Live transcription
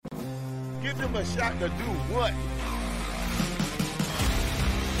Give them a shot to do what?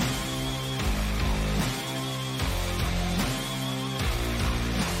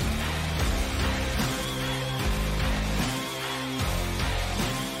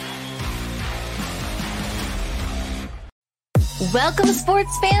 Welcome,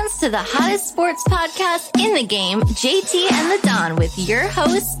 sports fans, to the hottest sports podcast in the game, JT and the Don, with your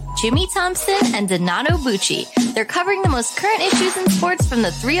hosts, Jimmy Thompson and Donato Bucci. They're covering the most current issues in sports from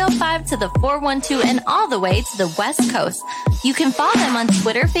the 305 to the 412 and all the way to the West Coast. You can follow them on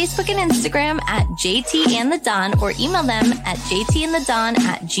Twitter, Facebook, and Instagram at JT and the Don, or email them at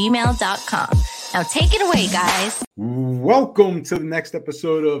jtandthedon@gmail.com. Now take it away, guys. Welcome to the next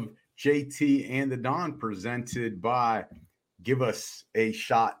episode of JT and the Don, presented by Give Us a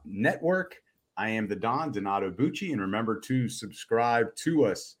Shot Network. I am the Don, Donato Bucci, and remember to subscribe to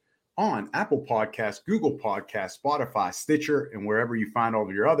us on Apple Podcasts, Google Podcasts, Spotify, Stitcher, and wherever you find all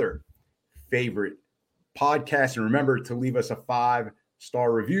of your other favorite podcasts. And remember to leave us a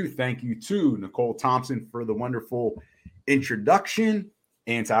 5-star review. Thank you to Nicole Thompson for the wonderful introduction,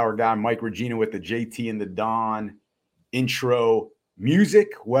 and to our guy Mike Regina with the JT and the Don intro music.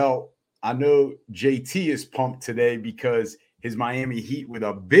 Well, I know JT is pumped today because his Miami Heat with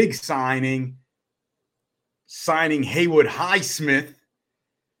a big signing Haywood Highsmith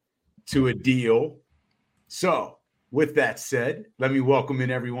to a deal. So with that said, let me welcome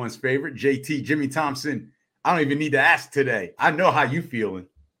in everyone's favorite, JT, Jimmy Thompson. I don't even need to ask today. I know how you feeling.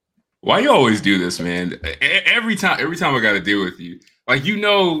 Why you always do this, man? Every time I got to deal with you. Like, you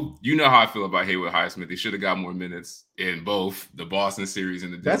know how I feel about Haywood Highsmith. They should have got more minutes in both the Boston series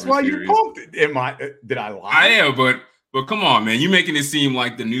and the Denver That's why series. you're pumped. Did I lie? I am, but come on, man. You're making it seem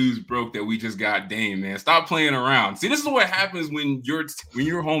like the news broke that we just got Dame, man. Stop playing around. See, this is what happens when your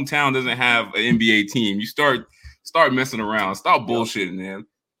hometown doesn't have an NBA team. You start messing around. Stop bullshitting, man.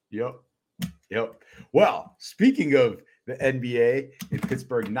 Yep. Well, speaking of the NBA and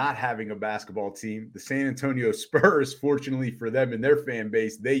Pittsburgh not having a basketball team, the San Antonio Spurs, fortunately for them and their fan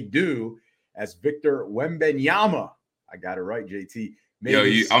base, they do, as Victor Wembenyama, I got it right, JT.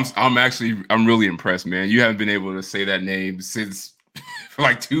 I'm really impressed, man. You haven't been able to say that name since for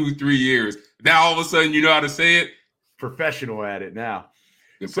like 2-3 years. Now all of a sudden you know how to say it. Professional at it now.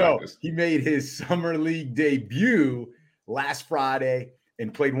 Good so practice. He made his summer league debut last Friday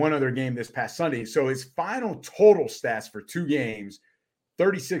and played one other game this past Sunday. So his final total stats for 2 games,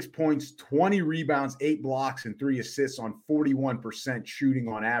 36 points, 20 rebounds, 8 blocks, and 3 assists on 41% shooting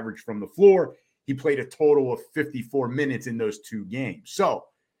on average from the floor. He played a total of 54 minutes in those 2 games. So,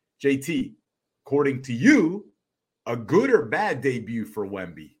 JT, according to you, a good or bad debut for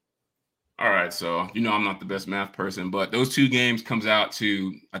Wemby? All right, so I'm not the best math person, but those 2 games comes out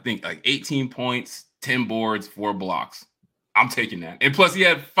to, I think, like 18 points, 10 boards, 4 blocks. I'm taking that. And plus, he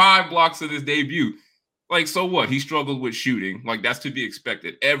had 5 blocks in his debut. Like, so what? He struggled with shooting. Like, that's to be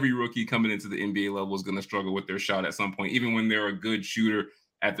expected. Every rookie coming into the NBA level is going to struggle with their shot at some point, even when they're a good shooter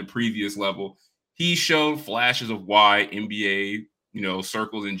at the previous level. He showed flashes of why NBA,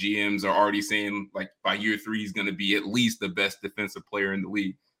 circles and GMs are already saying, like, by year 3, he's going to be at least the best defensive player in the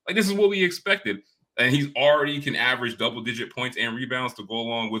league. Like, this is what we expected. And he's already can average double-digit points and rebounds to go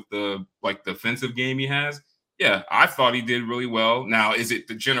along with the, defensive game he has. Yeah, I thought he did really well. Now, is it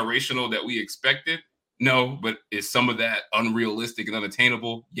the generational that we expected? No, but is some of that unrealistic and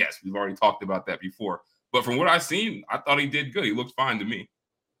unattainable? Yes, we've already talked about that before. But from what I've seen, I thought he did good. He looked fine to me.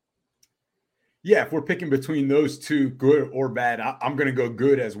 Yeah, if we're picking between those 2, good or bad, I'm going to go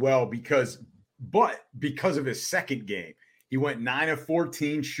good as well because of his second game, he went 9 of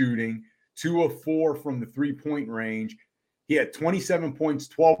 14 shooting, 2 of 4 from the 3-point range. He had 27 points,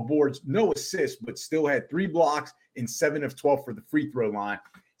 12 boards, no assists, but still had 3 blocks and 7 of 12 for the free throw line.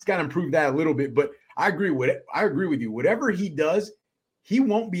 He's got to improve that a little bit, but I agree with you. Whatever he does, he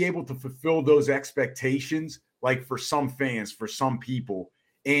won't be able to fulfill those expectations like for some fans, for some people.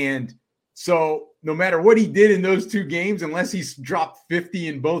 And so no matter what he did in those 2 games, unless he's dropped 50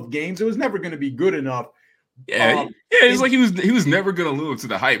 in both games, it was never going to be good enough. Yeah, it's like he was never going to live up to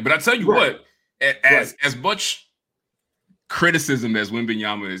the hype. But I tell you what, as much criticism as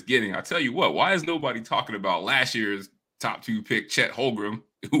Wembenyama is getting, I tell you what, why is nobody talking about last year's top 2 pick, Chet Holmgren,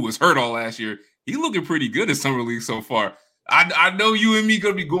 who was hurt all last year? He's looking pretty good in summer league so far. I know you and me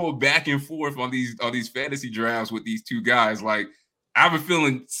going to be going back and forth on these fantasy drafts with these 2 guys. Like, I have a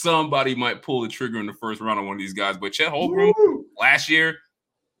feeling somebody might pull the trigger in the first round on one of these guys. But Chet Holmgren, last year,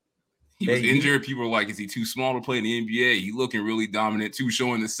 he was injured. People were like, is he too small to play in the NBA? He looking really dominant too,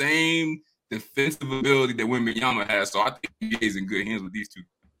 showing the same defensive ability that Wembenyama has. So I think he's in good hands with these 2.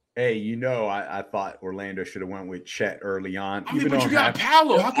 Hey, I thought Orlando should have went with Chet early on. I mean, but you got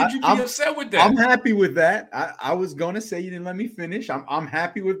Paolo. How could you be upset with that? I'm happy with that. I was going to say you didn't let me finish. I'm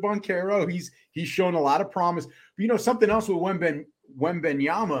happy with Banchero. He's shown a lot of promise. But something else with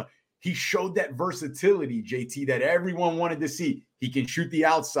Wembenyama, he showed that versatility, JT, that everyone wanted to see. He can shoot the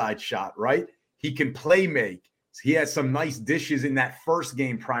outside shot, right? He can play make. He had some nice dishes in that first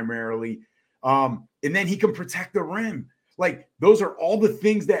game primarily. And then he can protect the rim. Like, those are all the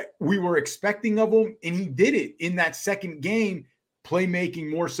things that we were expecting of him, and he did it in that second game,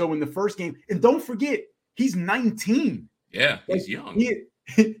 playmaking more so in the first game. And don't forget, he's 19. Yeah, he's young.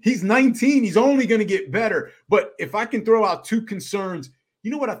 He's 19. He's only going to get better. But if I can throw out two concerns,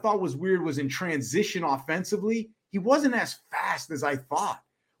 what I thought was weird was in transition offensively, he wasn't as fast as I thought.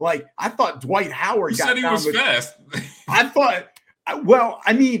 Like, I thought Dwight Howard said he was fast. I thought –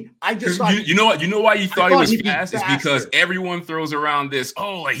 I just thought, you know what? You know why you thought he was fast? It's because everyone throws around this.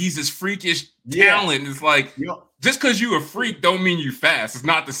 Oh, like he's this freakish talent. It's like just because you a freak don't mean you fast. It's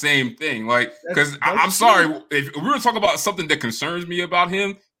not the same thing. Like, because I'm sorry, if we were talking about something that concerns me about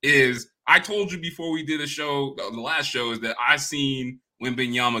him, is I told you before we did a show, the last show, is that I seen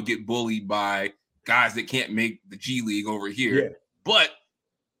Wembenyama get bullied by guys that can't make the G League over here, but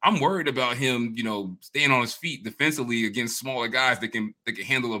I'm worried about him, staying on his feet defensively against smaller guys that can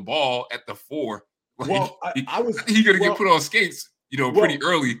handle the ball at the 4. Like, well, he's going to get put on skates, pretty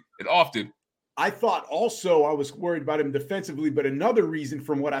early and often. I thought also I was worried about him defensively, but another reason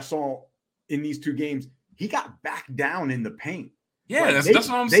from what I saw in these two games, he got back down in the paint. Yeah, that's what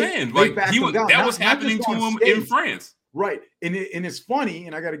I'm saying. Like that was happening to him in France. Right. And it's funny,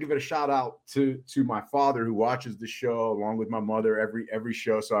 and I got to give it a shout out to my father who watches the show along with my mother every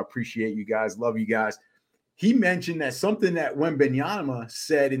show. So I appreciate you guys. Love you guys. He mentioned that something that Wembenyama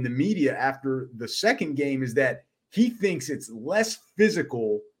said in the media after the second game is that he thinks it's less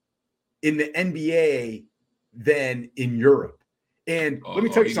physical in the NBA than in Europe. And let me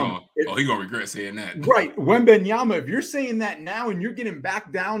tell you something. He's going to regret saying that. Right. Wembenyama, if you're saying that now and you're getting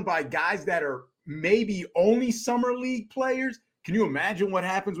back down by guys that are maybe only summer league players, can you imagine what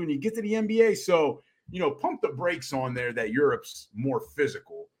happens when you get to the NBA? So, pump the brakes on there that Europe's more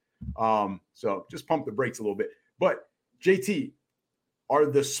physical. So just pump the brakes a little bit. But JT, are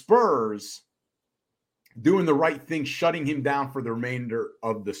the Spurs doing the right thing, shutting him down for the remainder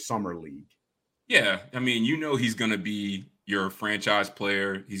of the summer league? Yeah. I mean, he's going to be your franchise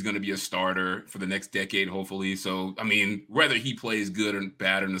player. He's going to be a starter for the next decade, hopefully. So, I mean, whether he plays good or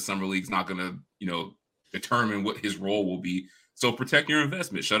bad in the summer league is not going to, determine what his role will be. So protect your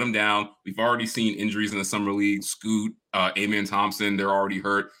investment, shut him down. We've already seen injuries in the summer league. Scoot, Amen Thompson, they're already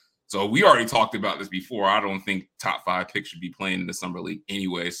hurt. So we already talked about this before. I don't think top 5 picks should be playing in the summer league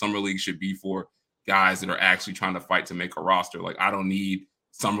anyway. Summer league should be for guys that are actually trying to fight to make a roster. Like, I don't need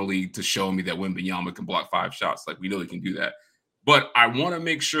summer league to show me that Wembenyama can block 5 shots. Like, we know he can do that. But I want to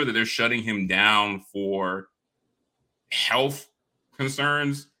make sure that they're shutting him down for health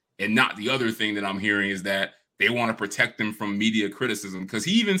concerns, and not the other thing that I'm hearing is that they want to protect him from media criticism. Because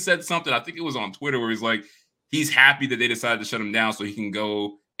he even said something, I think it was on Twitter, where he's like, he's happy that they decided to shut him down so he can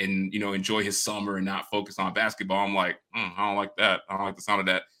go and, enjoy his summer and not focus on basketball. I'm like, I don't like that. I don't like the sound of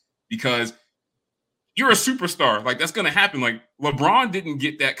that. Because you're a superstar. Like, that's going to happen. Like, LeBron didn't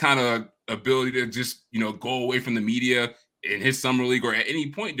get that kind of ability to just, go away from the media in his summer league or at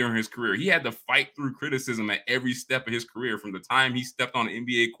any point during his career. He had to fight through criticism at every step of his career from the time he stepped on the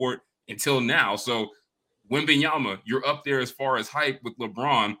NBA court until now. So Wembenyama, you're up there as far as hype with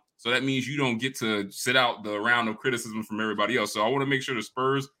LeBron. So that means you don't get to sit out the round of criticism from everybody else. So I want to make sure the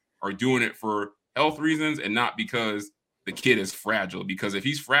Spurs are doing it for health reasons and not because the kid is fragile. Because if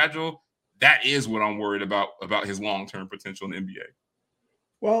he's fragile, that is what I'm worried about his long-term potential in the NBA.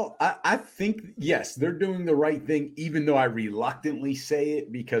 Well, I think, yes, they're doing the right thing, even though I reluctantly say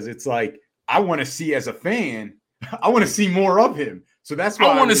it, because it's like, I want to see, as a fan, I want to see more of him. So that's why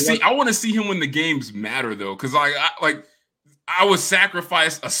I want to see him when the games matter, though. Because I would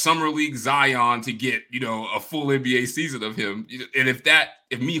sacrifice a summer league Zion to get, a full NBA season of him. And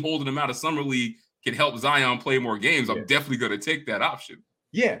if me holding him out of summer league can help Zion play more games, I'm definitely going to take that option.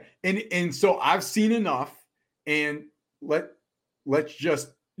 Yeah. And so I've seen enough, and let's just,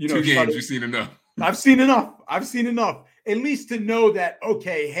 2 games, you've seen enough. I've seen enough, at least to know that,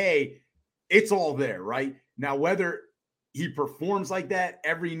 okay, hey, it's all there, right? Now, whether he performs like that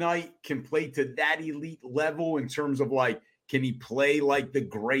every night, can play to that elite level in terms of, like, can he play like the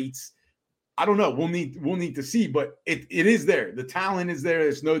greats? I don't know. We'll need to see, but it is there. The talent is there.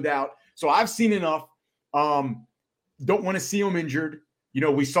 There's no doubt. So I've seen enough. Don't want to see him injured.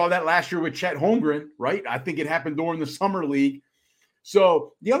 We saw that last year with Chet Holmgren, right? I think it happened during the summer league.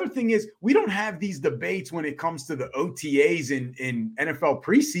 So the other thing is we don't have these debates when it comes to the OTAs in NFL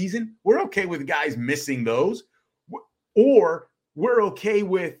preseason. We're okay with guys missing those, or we're okay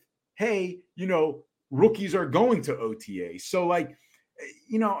with, hey, rookies are going to OTA. So like,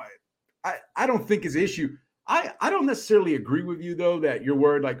 I don't think is an issue. I don't necessarily agree with you though, that you're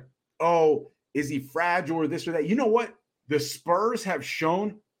worried like, oh, is he fragile or this or that? You know what? The Spurs have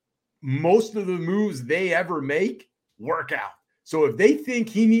shown most of the moves they ever make work out. So if they think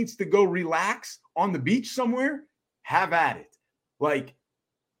he needs to go relax on the beach somewhere, have at it. Like,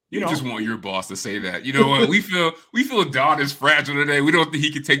 you just want your boss to say that. You know what? We feel Don is fragile today. We don't think he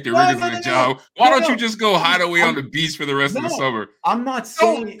can take the rigors of the job. Why don't you just go hide away on the beach for the rest of the summer? I'm not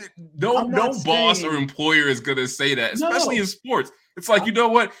saying no boss or employer is gonna say that, especially in sports. It's like, you know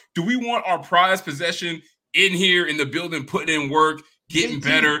what? Do we want our prized possession in here in the building, putting in work, getting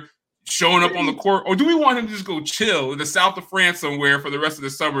better, showing up on the court, or do we want him to just go chill in the south of France somewhere for the rest of the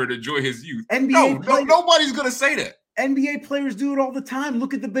summer to enjoy his youth? Nobody's gonna say that. NBA players do it all the time.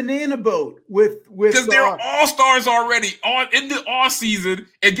 Look at the banana boat with because they're all-stars already in the off season,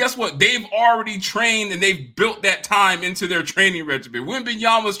 and guess what? They've already trained and they've built that time into their training regimen.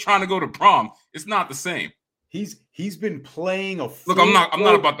 Wembenyama's trying to go to prom. It's not the same. He's been playing a look. I'm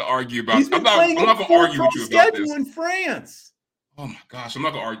not about to argue about. I'm not going to argue with you about this. In France. Oh my gosh, I'm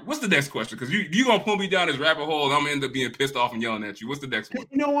not gonna argue. What's the next question? Because you're gonna pull me down this rabbit hole, and I'm gonna end up being pissed off and yelling at you. What's the next one?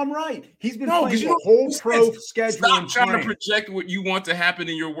 I'm right. He's been playing a whole pro schedule. Stop trying to project what you want to happen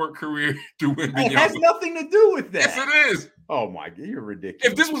in your work career through Wembenyama. It has nothing to do with that. Yes, it is. Oh my God, you're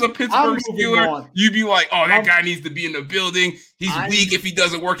ridiculous. If this was a Pittsburgh Steeler, you'd be like, "Oh, that guy needs to be in the building. He's weak if he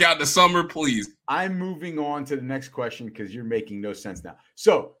doesn't work out in the summer." Please. I'm moving on to the next question because you're making no sense now.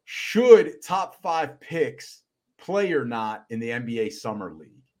 So, should top 5 picks play or not in the NBA Summer League?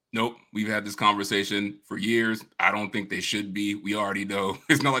 Nope. We've had this conversation for years. I don't think they should be. We already know.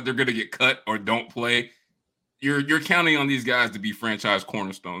 It's not like they're going to get cut or don't play. You're counting on these guys to be franchise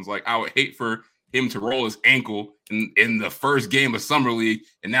cornerstones. Like, I would hate for him to roll his ankle in the first game of Summer League,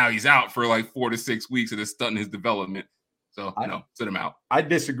 and now he's out for like 4 to 6 weeks and it's stunting his development. So, sit him out. I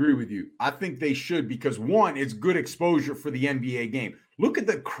disagree with you. I think they should because, one, it's good exposure for the NBA game. Look at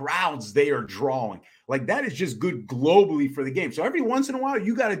the crowds they are drawing. Like, that is just good globally for the game. So every once in a while,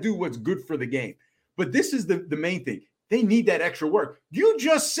 you got to do what's good for the game. But this is the main thing. They need that extra work. You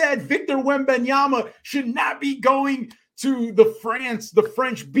just said Victor Wembanyama should not be going to the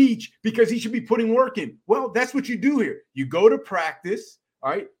French beach because he should be putting work in. Well, that's what you do here. You go to practice. All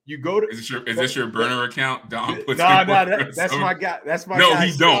right, you go to. Is this your burner account? Don puts that's my guy. That's my guy. No,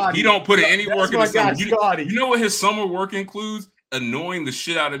 he don't. Scotty. He don't put in any work in the summer. You know what his summer work includes? Annoying the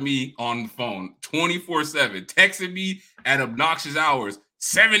shit out of me on the phone 24/7, texting me at obnoxious hours,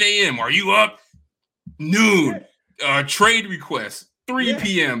 7 a.m. Are you up? Noon. Trade requests, 3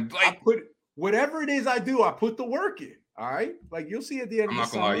 p.m. Like, whatever it is I do, I put the work in. All right, like you'll see at the end. I'm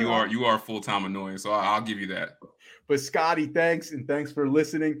not gonna lie, you are full-time annoying, so I'll give you that. But Scotty, thanks for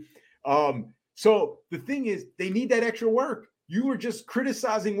listening. So the thing is, they need that extra work. You were just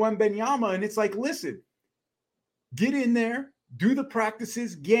criticizing Wembenyama, and it's like, listen, get in there, do the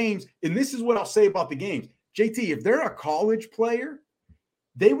practices, games, and this is what I'll say about the games. JT, if they're a college player,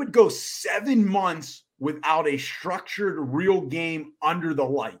 they would go 7 months without a structured real game under the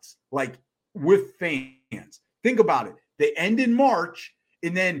lights, like with fans. Think about it. They end in March,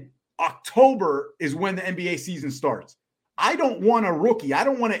 and then October is when the NBA season starts. I don't want a rookie. I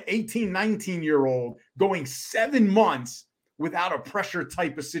don't want an 18, 19-year-old going 7 months without a pressure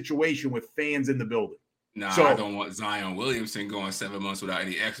type of situation with fans in the building. No, I don't want Zion Williamson going 7 months without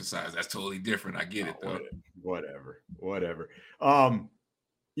any exercise. That's totally different. I get it, though. Whatever.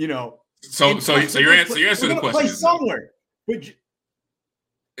 So your answer to the question is somewhere. No.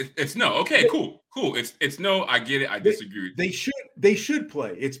 It's no. Okay, cool. It's no. I get it. I disagree. They should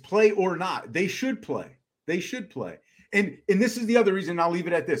play. It's play or not. They should play. And this is the other reason. I'll leave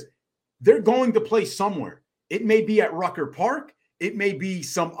it at this. They're going to play somewhere. It may be at Rucker Park. It may be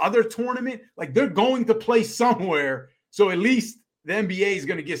some other tournament. Like, they're going to play somewhere. So at least the NBA is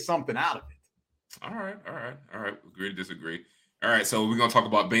going to get something out of it. All right. Agree to disagree. All right, so we're going to talk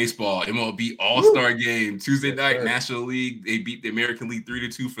about baseball. MLB All-Star Game, Tuesday night, National League. They beat the American League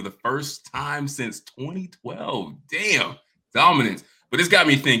 3-2 for the first time since 2012. Damn, dominance. But this got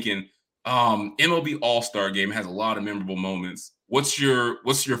me thinking, MLB All-Star Game has a lot of memorable moments. What's your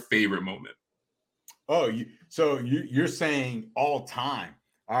favorite moment? Oh, you're saying all time.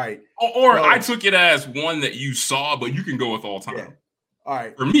 All right. Or I took it as one that you saw, but you can go with all time. Yeah. All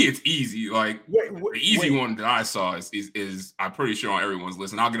right. For me, it's easy. Like the easy one that I saw is I'm pretty sure on everyone's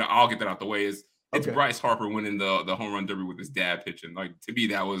list, and I'll get that out the way, is It's Okay. Bryce Harper winning the home run derby with his dad pitching. Like, to me,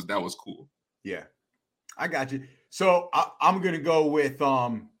 that was cool. Yeah, I got you. So I'm gonna go with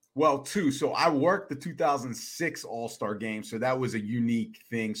two. So I worked the 2006 All-Star game, so that was a unique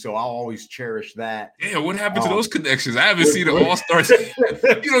thing. So I'll always cherish that. Yeah, what happened to those connections? I haven't seen the All-Star.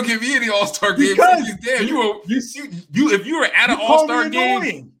 You don't give me any All-Star games. Damn, if you were at an All-Star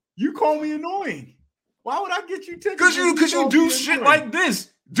game, you call me annoying. Why would I get you tickets? Because you do shit like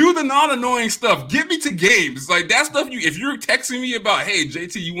this. Do the non-annoying stuff. Get me to games. Like, that stuff, if you're texting me about, hey,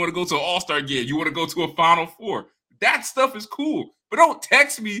 JT, you want to go to an All-Star game, you want to go to a Final Four, that stuff is cool. But don't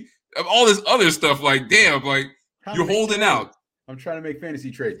text me of all this other stuff like, damn, like, you're holding out. I'm trying to make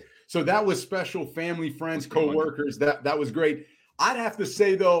fantasy trades. So that was special. Family, friends, co-workers. That was great. I'd have to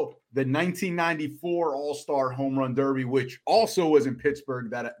say, though, the 1994 All-Star Home Run Derby, which also was in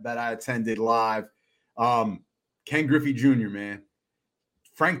Pittsburgh that I attended live. Ken Griffey Jr., man.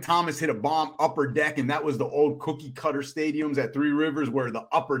 Frank Thomas hit a bomb upper deck, and that was the old cookie cutter stadiums at Three Rivers where the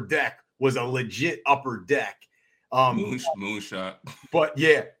upper deck was a legit upper deck. Moonshot.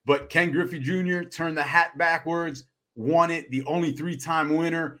 But Ken Griffey Jr. turned the hat backwards, won it, the only 3-time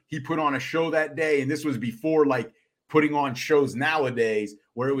winner. He put on a show that day, and this was before like putting on shows nowadays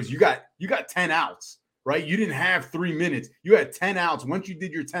where it was you got 10 outs, right? You didn't have 3 minutes. You had 10 outs. Once you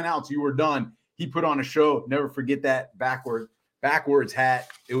did your 10 outs, you were done. He put on a show. Never forget that backwards hat.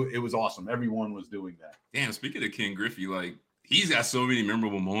 It was awesome. Everyone was doing that. Damn, speaking of Ken Griffey, like, he's got so many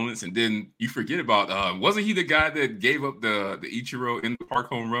memorable moments, and then you forget about wasn't he the guy that gave up the Ichiro in the park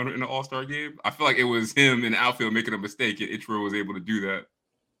home run in the All-Star game? I feel like it was him in the outfield making a mistake, and Ichiro was able to do that.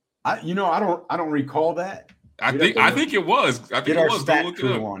 I don't recall that. I think it was. I think get our it was. stat Go look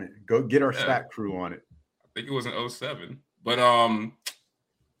crew it up. on it. Go get our stat crew on it. I think it was in 2007. But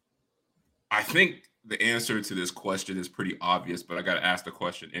I think the answer to this question is pretty obvious, but I got to ask the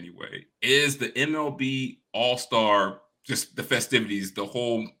question anyway. Is the MLB All-Star, just the festivities, the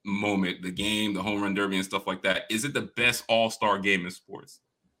whole moment, the game, the home run derby and stuff like that, is it the best All-Star game in sports?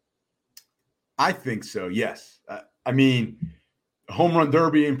 I think so, yes. I mean, home run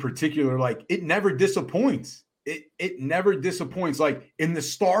derby in particular, like, it never disappoints. It never disappoints. Like, and the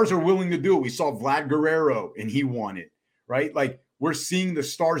stars are willing to do it. We saw Vlad Guerrero, and he won it, right? Like, we're seeing the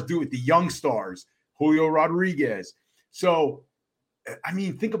stars do it, the young stars, Julio Rodriguez. So, I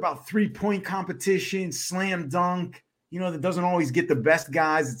mean, think about three-point competition, slam dunk, that doesn't always get the best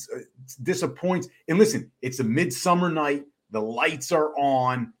guys. It's disappoints. And listen, it's a midsummer night. The lights are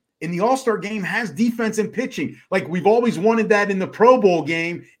on. And the All-Star game has defense and pitching. Like, we've always wanted that in the Pro Bowl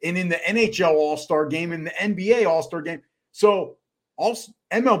game and in the NHL All-Star game and the NBA All-Star game. So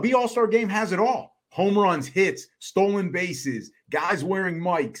MLB All-Star game has it all. Home runs, hits, stolen bases, guys wearing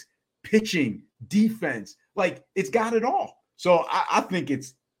mics, pitching, defense. Like, it's got it all. So I think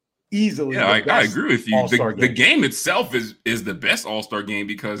it's easily. Yeah, I agree with you. The game itself is the best All-Star game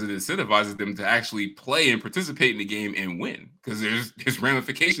because it incentivizes them to actually play and participate in the game and win. Because there's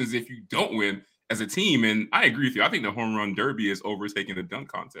ramifications if you don't win as a team. And I agree with you. I think the home run derby is overtaking the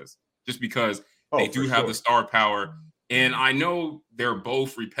dunk contest just because they do have the star power. And I know they're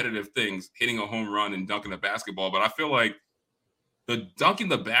both repetitive things, hitting a home run and dunking a basketball. But I feel like the dunking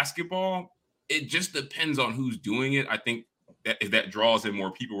the basketball, it just depends on who's doing it. I think that draws in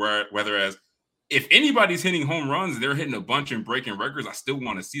more people. Whereas if anybody's hitting home runs, they're hitting a bunch and breaking records. I still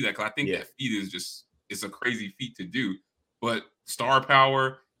want to see that because I think that feat it's a crazy feat to do. But star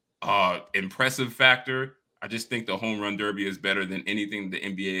power, impressive factor, I just think the home run derby is better than anything the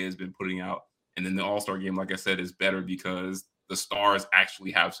NBA has been putting out. And then the All-Star game, like I said, is better because the stars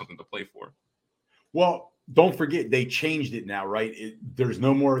actually have something to play for. Well, don't forget, they changed it now, right? There's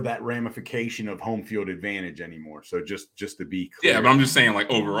no more of that ramification of home field advantage anymore. So just to be clear. Yeah, but I'm just saying, like,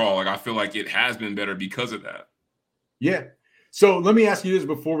 overall, like, I feel like it has been better because of that. Yeah. So let me ask you this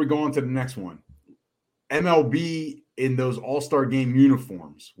before we go on to the next one. MLB in those All-Star game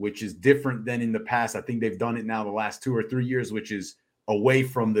uniforms, which is different than in the past. I think they've done it now the last 2 or 3 years, which is away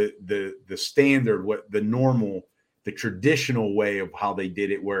from the standard, the traditional way of how they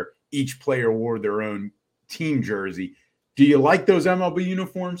did it, where each player wore their own team jersey. Do you like those MLB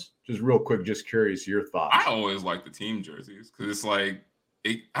uniforms? Just real quick, just curious your thoughts. I always like the team jerseys because it's like,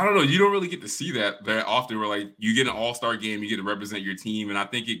 I don't know, you don't really get to see that very often where, like, you get an All-Star game, you get to represent your team, and I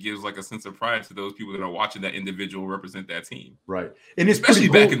think it gives, like, a sense of pride to those people that are watching that individual represent that team. Right. And it's especially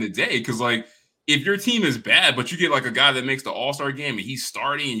back in the day because, like, if your team is bad, but you get, like, a guy that makes the All-Star game and he's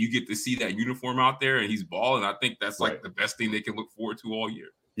starting and you get to see that uniform out there and he's balling, I think that's, like, the best thing they can look forward to all year.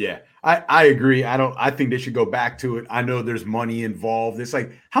 Yeah, I agree. I think they should go back to it. I know there's money involved. It's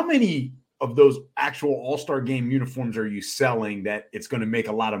like, how many of those actual All-Star game uniforms are you selling that it's going to make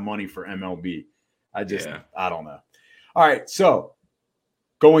a lot of money for MLB? I don't know. All right, so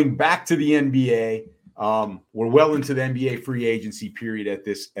going back to the NBA, we're well into the NBA free agency period at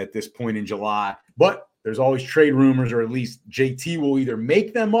this point in July, but there's always trade rumors, or at least JT will either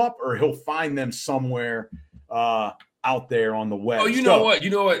make them up or he'll find them somewhere out there on the web. Oh, you know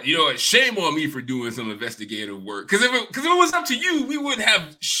what? Shame on me for doing some investigative work. Because if it was up to you, we wouldn't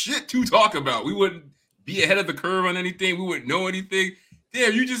have shit to talk about. We wouldn't be ahead of the curve on anything. We wouldn't know anything.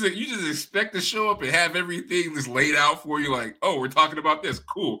 Damn, you just expect to show up and have everything just laid out for you. Like, oh, we're talking about this.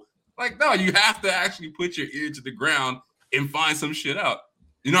 Cool. Like, no, you have to actually put your ear to the ground and find some shit out.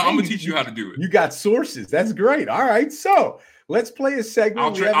 You know, I'm gonna teach you how to do it. You got sources. That's great. All right, so let's play a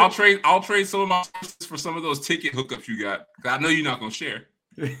segment. I'll trade some of my sources for some of those ticket hookups you got. I know you're not gonna share.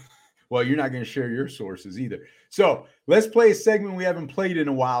 Well, you're not gonna share your sources either. So let's play a segment we haven't played in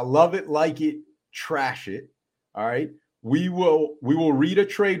a while. Love it, like it, trash it. All right. We will read a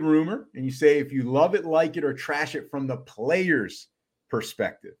trade rumor, and you say if you love it, like it, or trash it from the player's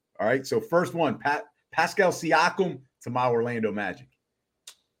perspective. All right. So first one, Pascal Siakam to my Orlando Magic.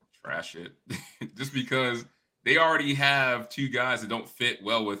 Trash it. Just because they already have two guys that don't fit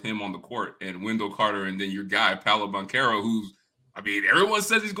well with him on the court, and Wendell Carter, and then your guy, Paolo Banchero, who's, I mean, everyone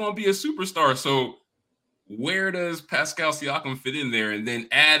says he's going to be a superstar. So where does Pascal Siakam fit in there? And then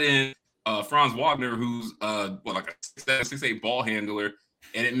add in Franz Wagner, who's like a 6'8" ball handler,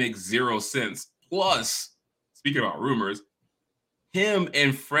 and it makes zero sense. Plus, speaking about rumors, him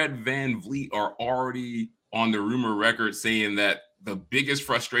and Fred VanVleet are already on the rumor record saying that the biggest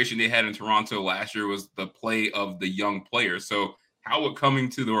frustration they had in Toronto last year was the play of the young players. So how would coming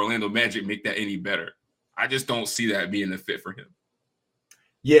to the Orlando Magic make that any better? I just don't see that being a fit for him.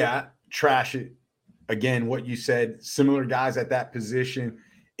 Yeah, trash it. Again, what you said, similar guys at that position.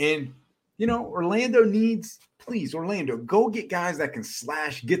 And, you know, Orlando go get guys that can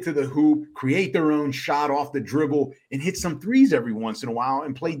slash, get to the hoop, create their own shot off the dribble, and hit some threes every once in a while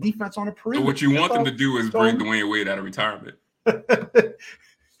and play defense on a perimeter. So what you want them to do is bring Dwayne Wade out of retirement.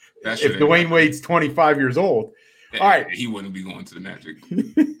 If Dwayne Wade's 25 years old. All right. He wouldn't be going to the Magic.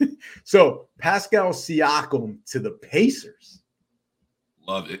 So Pascal Siakam to the Pacers.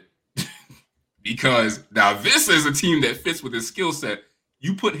 Love it. Because now this is a team that fits with his skill set.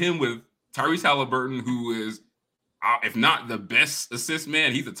 You put him with Tyrese Halliburton, who is, if not the best assist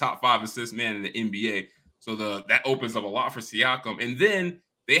man, he's the top 5 assist man in the NBA. So that opens up a lot for Siakam. And then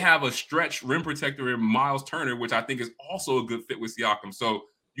they have a stretch rim protector in Miles Turner, which I think is also a good fit with Siakam. So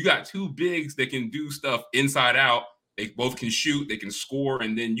you got two bigs that can do stuff inside out. They both can shoot, they can score,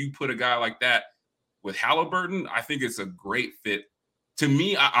 and then you put a guy like that with Halliburton. I think it's a great fit. To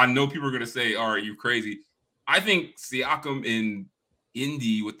me, I know people are going to say, "Oh, are you crazy?" I think Siakam in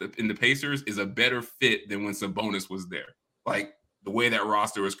Indy in the Pacers is a better fit than when Sabonis was there. Like the way that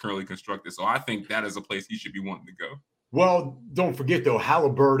roster is currently constructed. So I think that is a place he should be wanting to go. Well, don't forget though,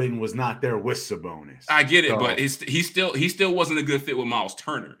 Halliburton was not there with Sabonis. I get it, but he still wasn't a good fit with Miles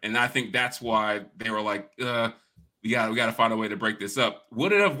Turner, and I think that's why they were like, we got to find a way to break this up.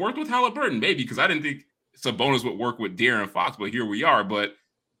 Would it have worked with Halliburton? Maybe, because I didn't think Sabonis would work with De'Aaron Fox, but here we are. But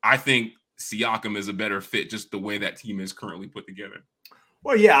I think Siakam is a better fit, just the way that team is currently put together.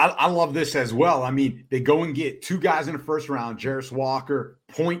 Well, yeah, I love this as well. I mean, they go and get two guys in the first round, Jarris Walker,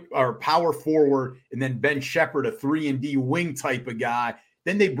 point or power forward, and then Ben Shepherd, a 3-and-D wing type of guy.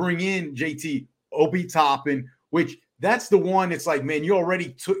 Then they bring in JT Obi Toppin, which that's the one. It's like, man, you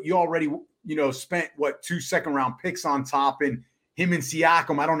already spent 2 second-round picks on Toppin. Him and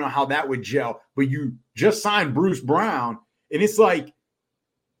Siakam, I don't know how that would gel, but you just signed Bruce Brown, and it's like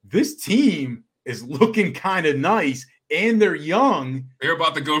this team is looking kind of nice. And they're young. They're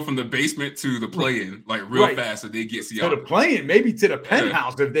about to go from the basement to the play-in, like real fast, so they get Siakam. To the play-in, maybe to the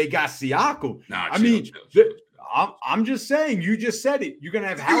penthouse if they got Siakam. I'm just saying. You just said it. You're gonna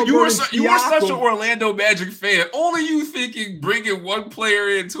have Halliburton. You are such an Orlando Magic fan. Only you thinking bringing one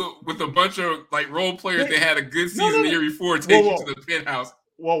player with a bunch of like role players that had a good season the year before take you to the penthouse.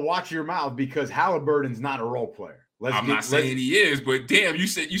 Well, watch your mouth because Halliburton's not a role player. I'm not saying he is, but damn, you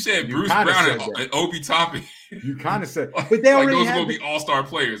said Bruce Brown and Obi Toppin. You kind of said, but they already those are going to be all-star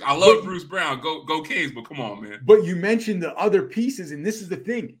players. I love Bruce Brown. Go Canes, but come on, man. But you mentioned the other pieces, and this is the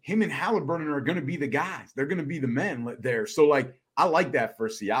thing. Him and Halliburton are going to be the guys. They're going to be the men there. So, like, I like that for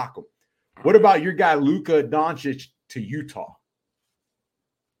Siakam. What about your guy Luka Doncic to Utah?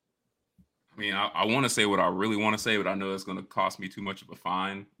 I mean, I want to say what I really want to say, but I know it's going to cost me too much of a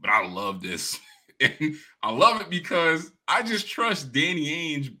fine. But I love this. And I love it because I just trust Danny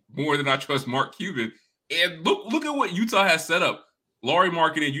Ainge more than I trust Mark Cuban. And look at what Utah has set up. Lauri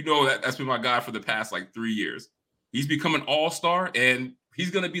Markkanen, that's been my guy for the past like 3 years. He's become an all-star, and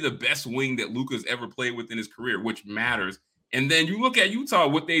he's going to be the best wing that Luka's ever played with in his career, which matters. And then you look at Utah,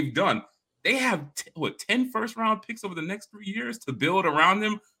 what they've done. They have 10 first-round picks over the next 3 years to build around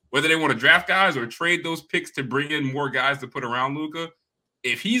them, whether they want to draft guys or trade those picks to bring in more guys to put around Luka.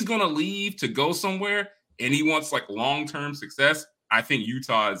 If he's going to leave to go somewhere and he wants like long-term success, I think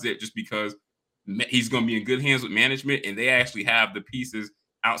Utah is it, just because he's going to be in good hands with management and they actually have the pieces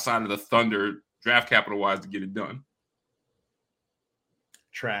outside of the Thunder draft capital-wise to get it done.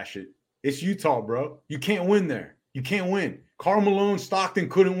 Trash it. It's Utah, bro. You can't win there. You can't win. Karl Malone, Stockton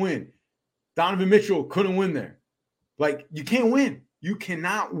couldn't win. Donovan Mitchell couldn't win there. Like, you can't win. You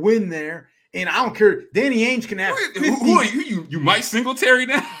cannot win there. And I don't care. Danny Ainge can have 50. Who are you? You Mike Singletary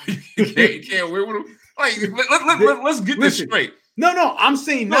now? you can't win with him. Like, let's get this straight. No. I'm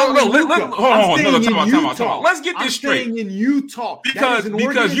saying hold on. Time out. Let's get this straight. I'm saying in Utah because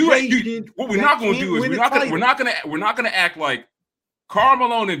you what we're not going to do is we're not going to act like Karl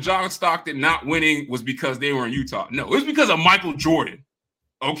Malone and John Stockton not winning was because they were in Utah. No, it was because of Michael Jordan.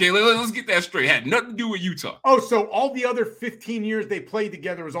 Okay, let's get that straight. It had nothing to do with Utah. Oh, so all the other 15 years they played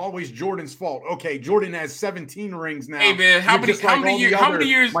together was always Jordan's fault. Okay, Jordan has 17 rings now. Hey man, how many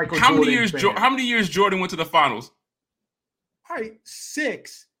years Jordan went to the finals? All right,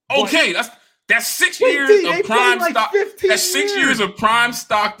 6. Okay, that's 6 years of prime Stockton. That's 6 years of prime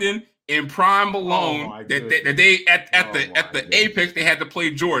Stockton and prime Malone. That they at the apex they had to play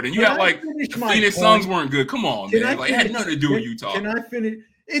Jordan. You had like the Phoenix Suns weren't good. Come on, man. Like it had nothing to do with Utah. Can I finish?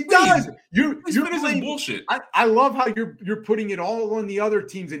 It does. You're playing bullshit. I love how you're putting it all on the other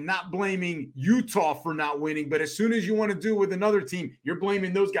teams and not blaming Utah for not winning. But as soon as you want to do it with another team, you're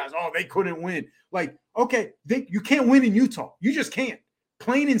blaming those guys. Oh, they couldn't win. Like, okay, you can't win in Utah. You just can't.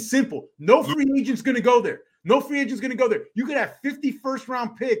 Plain and simple. No free agent's going to go there. No free agent's going to go there. You could have 50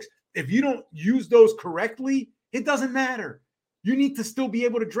 first-round picks. If you don't use those correctly, it doesn't matter. You need to still be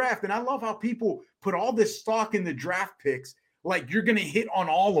able to draft. And I love how people put all this stock in the draft picks like you're going to hit on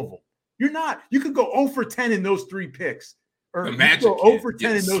all of them. You're not. You could go 0 for 10 in those 3 picks. Or you could go 0 for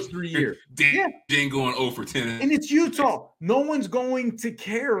 10 in those 3 years. Dang going 0 for 10. And it's Utah. No one's going to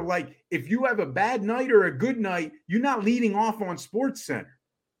care. Like, if you have a bad night or a good night, you're not leading off on SportsCenter.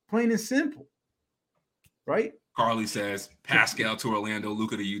 Plain and simple. Right? Carly says, Pascal to Orlando,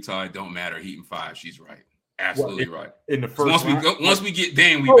 Luka to Utah, it don't matter. Heat in 5. She's right. Absolutely right. In the first once we get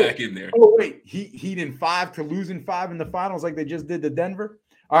Dame, we back in there. Oh, wait. Heat in 5 to losing 5 in the finals like they just did to Denver?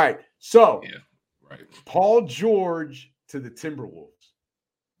 All right. So, yeah, right. Paul George to the Timberwolves.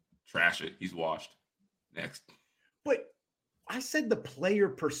 Trash it. He's washed. Next. But I said the player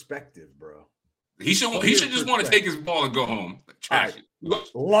perspective, bro. He should just want to take his ball and go home. Trash it.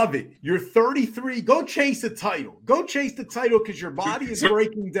 Love it. You're 33. Go chase a title. Go chase the title because your body is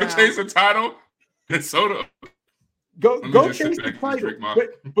breaking down. Go chase a title? Minnesota. Go chase the title.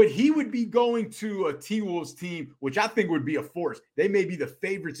 But he would be going to a T-Wolves team, which I think would be a force. They may be the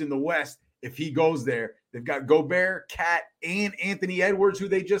favorites in the West if he goes there. They've got Gobert, Cat, and Anthony Edwards, who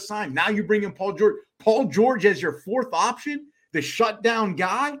they just signed. Now you bring in Paul George. Paul George as your 4th option, the shutdown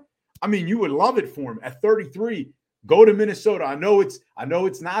guy. I mean, you would love it for him at 33. Go to Minnesota. I know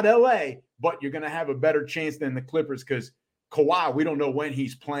it's not LA, but you're going to have a better chance than the Clippers because Kawhi, we don't know when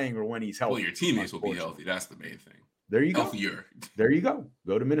he's playing or when he's healthy. Well, your teammates will be healthy. That's the main thing. There you go. Healthier. There you go.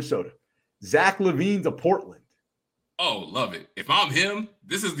 Go to Minnesota. Zach LaVine to Portland. Oh, love it. If I'm him,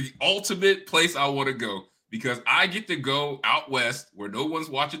 this is the ultimate place I want to go because I get to go out west where no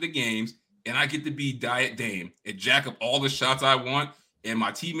one's watching the games and I get to be Diet Dame and jack up all the shots I want. And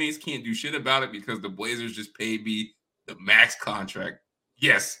my teammates can't do shit about it because the Blazers just paid me the max contract.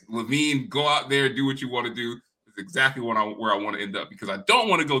 Yes, LaVine, go out there, do what you want to do. It's exactly where I want to end up because I don't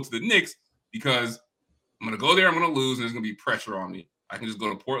want to go to the Knicks because I'm going to go there, I'm going to lose, and there's going to be pressure on me. I can just go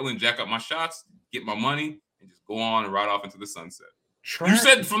to Portland, jack up my shots, get my money, and just go on and ride off into the sunset. You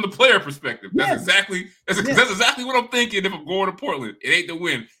said from the player perspective. That's exactly what I'm thinking if I'm going to Portland. It ain't to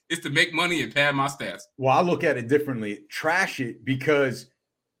win. It's to make money and pad my stats. Well, I look at it differently. Trash it because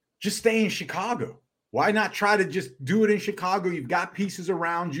just stay in Chicago. Why not try to just do it in Chicago? You've got pieces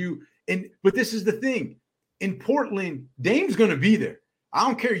around you. But this is the thing. In Portland, Dame's going to be there. I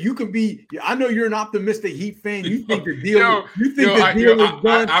don't care. You can be. I know you're an optimistic Heat fan. You think the deal. You think the deal is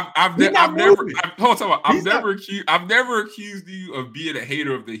done. I've never accused you of being a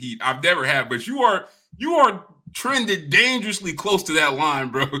hater of the Heat. I've never have. But you are trended dangerously close to that line,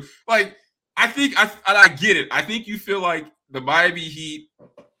 bro. Like I get it. I think you feel like the Miami Heat.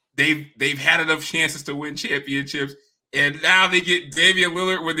 They've had enough chances to win championships, and now they get Damian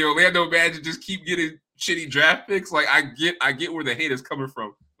Lillard when the Orlando Magic just keep getting shitty draft picks. Like I get where the hate is coming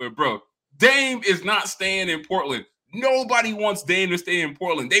from. But bro, Dame is not staying in Portland. Nobody wants Dame to stay in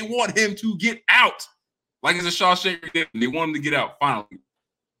Portland. They want him to get out. Like it's a Shawshank. They want him to get out finally.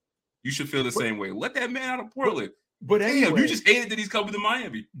 You should feel the same way. Let that man out of Portland. But anyway, you just hated that he's coming to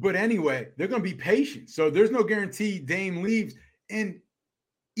Miami. But anyway, they're going to be patient. So there's no guarantee Dame leaves. And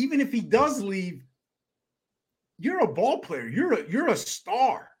even if he does leave, you're a ball player. You're a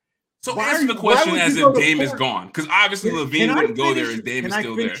star. So answer the question as if Dame is gone. Because obviously LaVine wouldn't go there if Dame is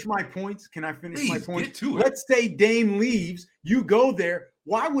still there. Can I finish my points? Can I finish my points? Get to it. Let's say Dame leaves. You go there.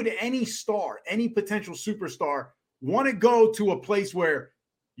 Why would any star, any potential superstar, want to go to a place where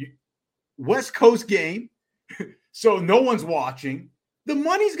West Coast game, so no one's watching? The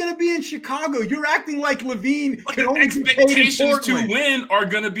money's going to be in Chicago. You're acting like LaVine can only expectations to win are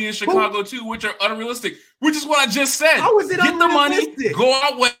going to be in Chicago too, which are unrealistic. Which is what I just said. How is it Get the money, go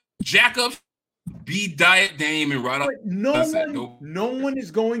out west, jack up, be Diet Dame, and right up. No one is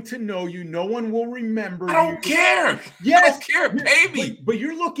going to know you. No one will remember you. I don't care. Yes, I don't care. Pay me. But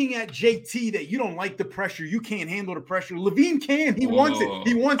you're looking at JT that you don't like the pressure. You can't handle the pressure. LaVine can. He wants it.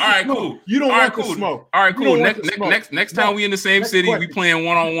 He wants the smoke. Cool. You don't want the smoke. All right, cool. Next time we in the same city, we playing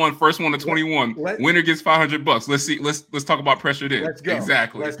one-on-one. First one to 21. Winner gets $500. Let's see. Let's talk about pressure then. Let's go.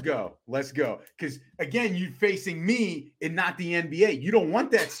 Exactly. Let's go. Because again, you're facing me and not the NBA. You don't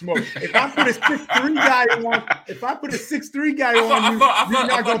want that smoke. If I put a 6'3" guy on, I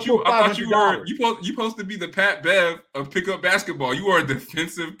thought you were supposed to be the Pat Bev of pickup basketball. You are a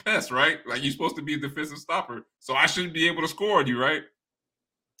defensive pest, right? Like you're supposed to be a defensive stopper. So I shouldn't be able to score on you, right?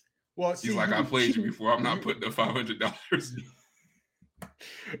 Well, he's like, I played you before. I'm not putting the $500.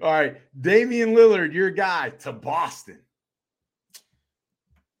 All right, Damian Lillard, your guy to Boston.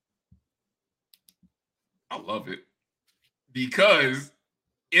 I love it because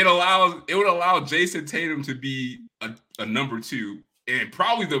it would allow Jason Tatum to be a number 2 and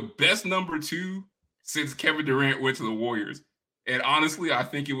probably the best number 2 since Kevin Durant went to the Warriors. And honestly, I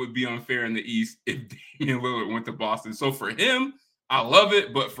think it would be unfair in the East if Damian Lillard went to Boston. So for him, I love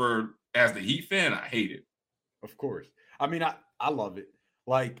it, but as the Heat fan, I hate it. Of course. I mean, I love it.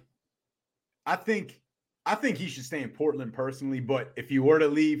 Like, I think he should stay in Portland personally, but if he were to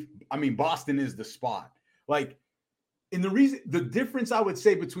leave, I mean, Boston is the spot. Like, the difference I would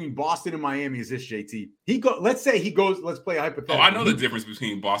say between Boston and Miami is this, JT. Let's say he goes, let's play a hypothetical. Oh, I know the difference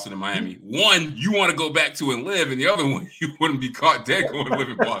between Boston and Miami. One, you want to go back to and live, and the other one, you wouldn't be caught dead going to live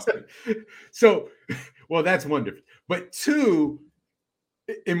in Boston. So, well, that's one difference. But two,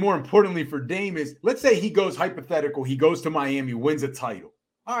 and more importantly for Dame is, let's say he goes hypothetical, he goes to Miami, wins a title.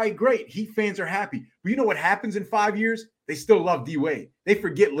 All right, great. Heat fans are happy. But you know what happens in 5 years? They still love D-Wade. They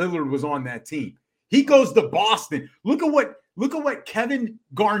forget Lillard was on that team. He goes to Boston. Look at what Kevin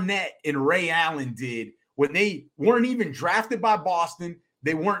Garnett and Ray Allen did when they weren't even drafted by Boston.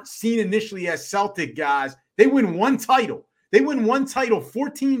 They weren't seen initially as Celtic guys. They win one title. They win one title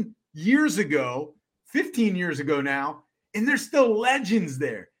 14 years ago, 15 years ago now, and they're still legends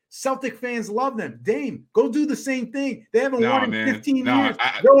there. Celtic fans love them. Dame, go do the same thing. They haven't won in 15 years.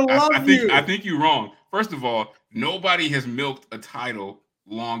 They'll love you. I think you're wrong. First of all, nobody has milked a title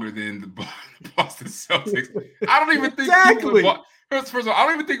longer than the Boston Celtics. I don't even think first of all, I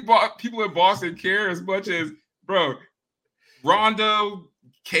don't even think people in Boston care as much as, bro, Rondo,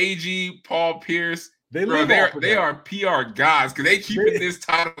 KG, Paul Pierce. They are PR guys because they keeping this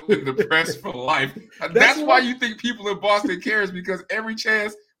title in the press for life. That's why you think people in Boston cares, because every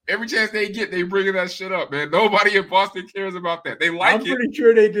chance they get, they bringing that shit up, man. Nobody in Boston cares about that. They like it. I'm pretty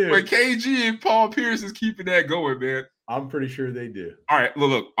sure they do. But KG and Paul Pierce is keeping that going, man. I'm pretty sure they do. All right,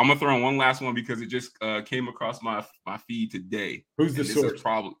 look, I'm gonna throw in one last one because it just came across my feed today. Who's the source? It's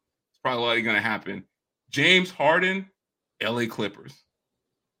probably likely gonna happen. James Harden, LA Clippers.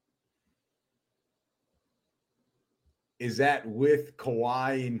 Is that with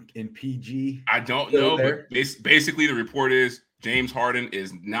Kawhi and PG? I don't know, but basically the report is James Harden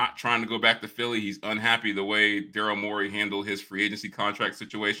is not trying to go back to Philly. He's unhappy the way Daryl Morey handled his free agency contract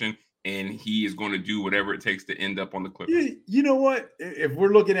situation, and he is going to do whatever it takes to end up on the Clippers. You know what? If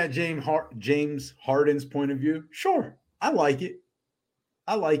we're looking at James Harden's point of view, sure, I like it.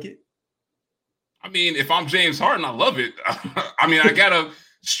 I mean, if I'm James Harden, I love it. I mean, I gotta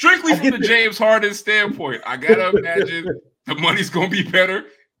strictly from the James Harden standpoint, I gotta imagine the money's gonna be better.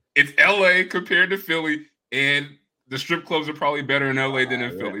 It's LA compared to Philly, and the strip clubs are probably better in LA than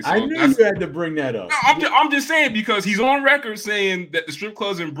in Philly. So I knew you had to bring that up. No, I'm just saying, because he's on record saying that the strip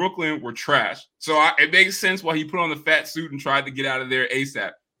clubs in Brooklyn were trash. So it makes sense why he put on the fat suit and tried to get out of there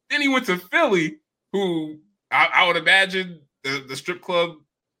ASAP. Then he went to Philly, who I would imagine the strip club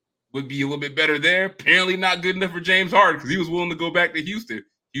would be a little bit better there. Apparently not good enough for James Harden because he was willing to go back to Houston.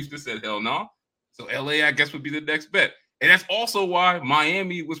 Houston said, hell no. So LA, I guess, would be the next bet. And that's also why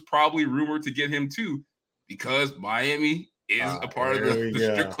Miami was probably rumored to get him too, because Miami is a part of the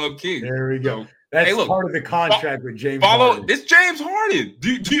strip club king. There we go. So, that's part of the contract with James Harden. It's James Harden.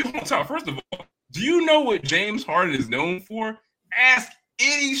 First of all, do you know what James Harden is known for? Ask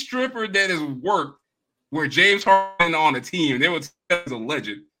any stripper that has worked where James Harden on a team, they would say he's a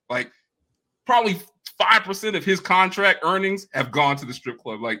legend. Like, probably 5% of his contract earnings have gone to the strip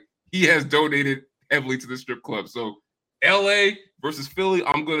club. Like, he has donated heavily to the strip club. So LA versus Philly,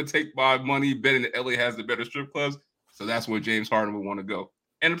 I'm going to take my money betting that LA has the better strip clubs. So that's where James Harden would want to go.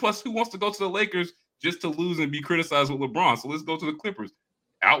 And plus, who wants to go to the Lakers just to lose and be criticized with LeBron? So let's go to the Clippers.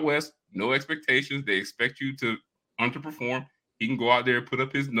 Out West, no expectations. They expect you to underperform. He can go out there, put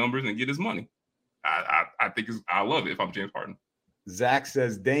up his numbers, and get his money. I think I love it if I'm James Harden. Zach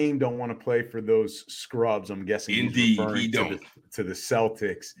says Dame don't want to play for those scrubs. I'm guessing indeed he don't. To the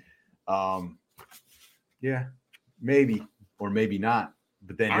Celtics. Yeah, maybe or maybe not.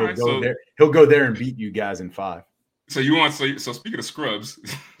 But then he'll go there and beat you guys in 5. So speaking of scrubs,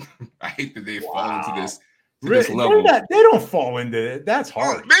 I hate that they fall into this. This level. They don't fall into it. That's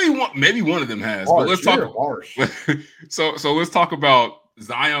hard. Maybe one of them has. Harsh. But let's talk. Harsh. So let's talk about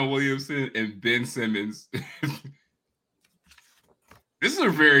Zion Williamson and Ben Simmons. This is a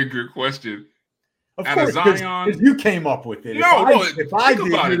very good question. Of course, Zion, you came up with it. If I did,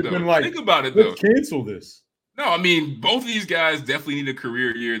 you'd have been like, think about it, though. Let's cancel this. No, I mean, both of these guys definitely need a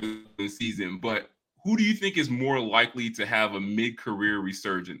career year this season. But who do you think is more likely to have a mid-career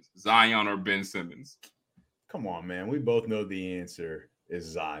resurgence, Zion or Ben Simmons? Come on, man. We both know the answer is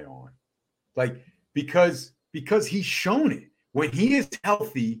Zion. Like, because he's shown it. When he is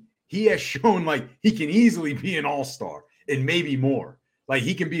healthy, he has shown like he can easily be an all-star and maybe more. Like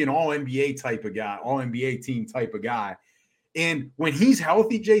he can be an all-NBA type of guy, all-NBA team type of guy. And when he's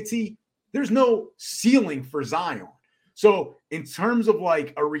healthy, JT, there's no ceiling for Zion. So in terms of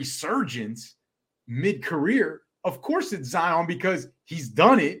like a resurgence mid-career, of course it's Zion because he's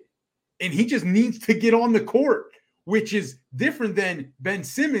done it and he just needs to get on the court, which is different than Ben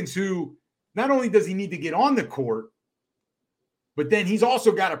Simmons, who not only does he need to get on the court, but then he's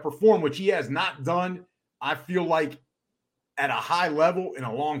also got to perform, which he has not done, I feel like, at a high level in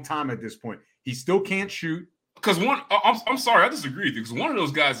a long time at this point. He still can't shoot. Because I'm sorry, I disagree with you. Because one of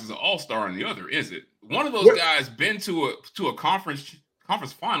those guys is an all-star and the other isn't. One of those guys been to a conference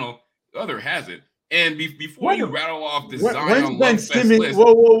final, the other hasn't. And before you rattle off this Zion Ben Simmons list,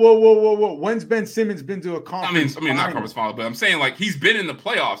 whoa. When's Ben Simmons been to a conference? I mean, not conference final, but I'm saying like he's been in the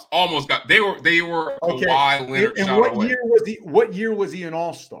playoffs. Almost got they were okay. Kawhi Leonard. And what year was he an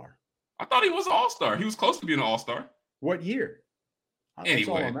all-star? I thought he was an all-star. He was close to being an all-star. What year?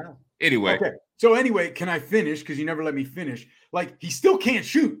 Anyway. Okay. So anyway, can I finish? Because you never let me finish. Like, he still can't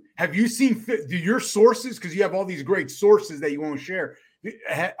shoot. Have you seen do your sources? Because you have all these great sources that you won't share.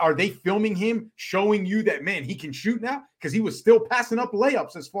 Are they filming him, showing you that, man, he can shoot now? Because he was still passing up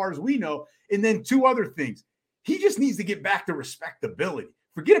layups as far as we know. And then 2 other things. He just needs to get back to respectability.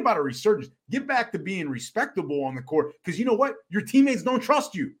 Forget about a resurgence. Get back to being respectable on the court. Because you know what? Your teammates don't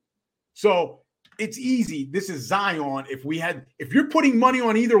trust you. So it's easy. This is Zion. If you're putting money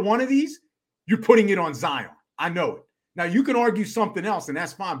on either one of these, you're putting it on Zion. I know it. Now you can argue something else, and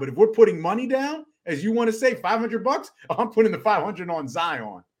that's fine. But if we're putting money down, as you want to say, $500, I'm putting the 500 on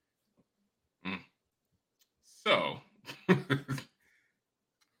Zion. So,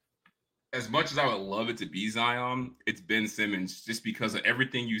 as much as I would love it to be Zion, it's Ben Simmons just because of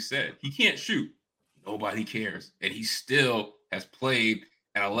everything you said. He can't shoot. Nobody cares. And he still has played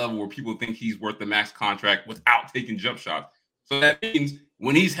at a level where people think he's worth the max contract without taking jump shots. So that means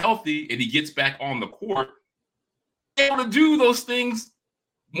when he's healthy and he gets back on the court, he's able to do those things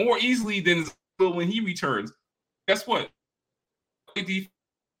more easily than when he returns. Guess what?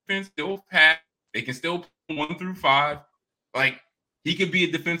 Defense still pass. They can still play 1 through 5. Like, he could be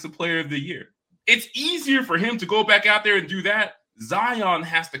a defensive player of the year. It's easier for him to go back out there and do that. Zion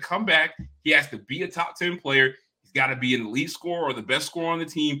has to come back. He has to be a top 10 player. He's got to be an elite scorer or the best scorer on the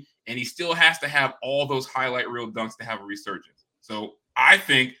team, and he still has to have all those highlight reel dunks to have a resurgence. So I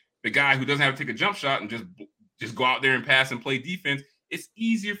think the guy who doesn't have to take a jump shot and just go out there and pass and play defense, it's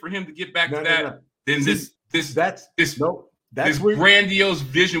easier for him to get back to that than this grandiose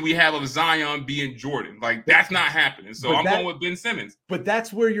vision we have of Zion being Jordan. Like, that's not happening. So I'm going with Ben Simmons. But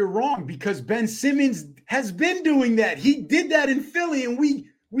that's where you're wrong, because Ben Simmons has been doing that. He did that in Philly, and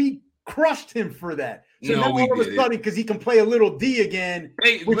we crushed him for that. So now all of a sudden, because he can play a little D again,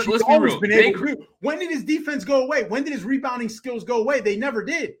 which he's always been able to do. When did his defense go away? When did his rebounding skills go away? They never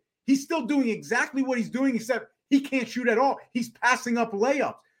did. He's still doing exactly what he's doing, except he can't shoot at all. He's passing up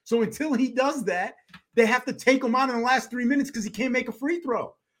layups. So until he does that, they have to take him out in the last 3 minutes because he can't make a free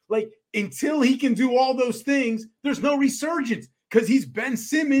throw. Like, until he can do all those things, there's no resurgence because he's Ben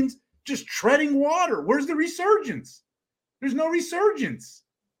Simmons just treading water. Where's the resurgence? There's no resurgence.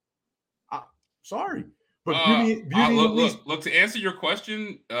 Sorry. But look, to answer your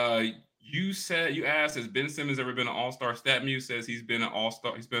question, you asked, has Ben Simmons ever been an all-star? StatMuse says he's been an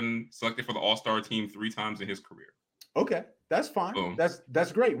all-star. He's been selected for the all-star team 3 times in his career. Okay, that's fine. Boom.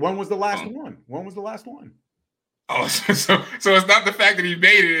 That's great. When was the last one? When was the last one? Oh, so it's not the fact that he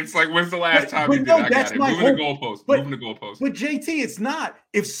made it. It's like, when's the last time he did it? I got it. Moving the goalpost. But JT, it's not.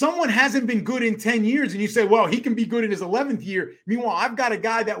 If someone hasn't been good in 10 years and you say, well, he can be good in his 11th year. Meanwhile, I've got a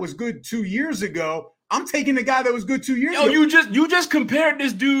guy that was good 2 years ago. I'm taking the guy that was good 2 years ago. You just compared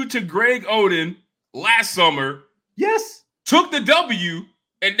this dude to Greg Oden last summer. Yes. Took the W,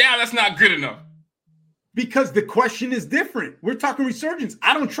 and now that's not good enough. Because the question is different. We're talking resurgence.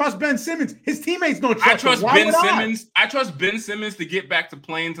 I don't trust Ben Simmons. His teammates don't trust him. I trust Ben Simmons to get back to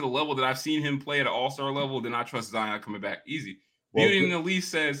playing to the level that I've seen him play at an all-star level. Then I trust Zion coming back easy. Beauty in the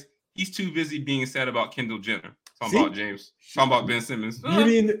Least says he's too busy being sad about Kendall Jenner. Talking about James. Talking about Ben Simmons.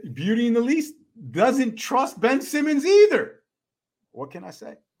 Beauty in the Least doesn't trust Ben Simmons either. What can I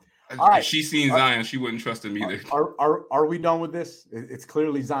say? All right. If she's seen Zion, she wouldn't trust him either. Are we done with this? It's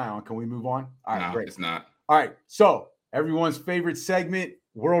clearly Zion. Can we move on? All right, great. It's not. All right. So everyone's favorite segment,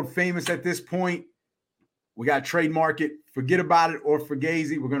 world famous at this point. We got to trademark it. Forget about it or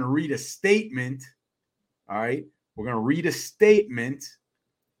Fugazi. We're going to read a statement. All right. We're going to read a statement.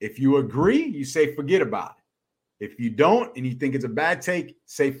 If you agree, you say forget about it. If you don't and you think it's a bad take,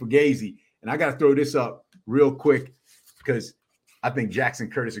 say Fugazi. And I got to throw this up real quick because I think Jackson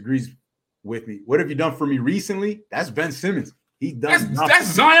Curtis agrees with me. What have you done for me recently? That's Ben Simmons. He's done nothing. That's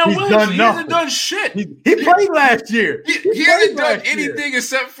Zion Williamson. He hasn't done shit. He played last year. He hasn't done anything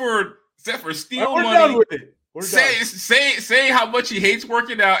except for steal money. Done with it. Say how much he hates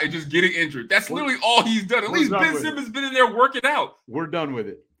working out and just getting injured. That's literally all he's done. At least Ben Simmons been in there working out. We're done with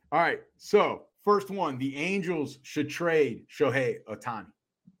it. All right. So first one, the Angels should trade Shohei Ohtani.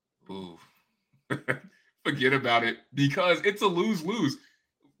 Ooh. Forget about it because it's a lose-lose.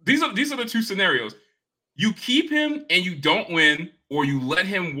 These are the two scenarios. You keep him and you don't win, or you let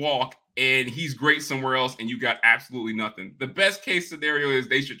him walk and he's great somewhere else and you got absolutely nothing. The best case scenario is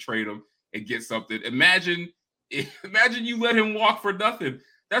they should trade him and get something. Imagine you let him walk for nothing.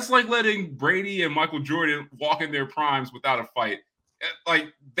 That's like letting Brady and Michael Jordan walk in their primes without a fight.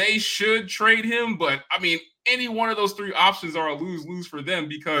 Like, they should trade him, but I mean, any one of those 3 options are a lose-lose for them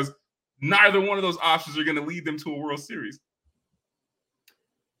because neither one of those options are going to lead them to a World Series.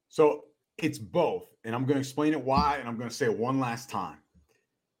 So it's both, and I'm going to explain it why, and I'm going to say it one last time.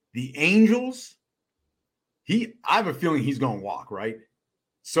 The Angels, I have a feeling he's going to walk, right?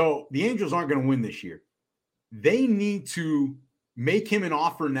 So the Angels aren't going to win this year. They need to make him an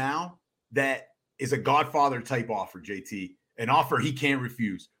offer now that is a Godfather-type offer, JT, an offer he can't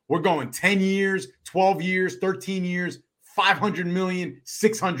refuse. We're going 10 years, 12 years, 13 years, $500 million,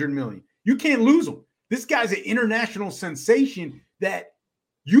 $600 million. You can't lose him. This guy's an international sensation that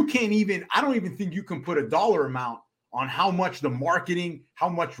you can't even, I don't even think you can put a dollar amount on how much the marketing, how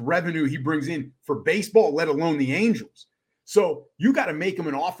much revenue he brings in for baseball, let alone the Angels. So you got to make him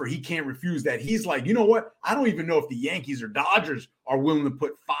an offer he can't refuse that he's like, you know what? I don't even know if the Yankees or Dodgers are willing to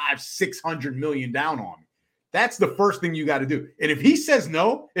put $500-600 million down on me. That's the first thing you got to do. And if he says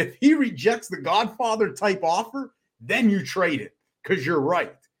no, if he rejects the Godfather type offer, then you trade it because you're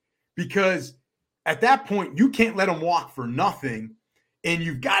right. Because at that point, you can't let him walk for nothing, and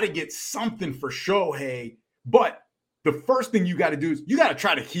you've got to get something for Shohei. But the first thing you got to do is you got to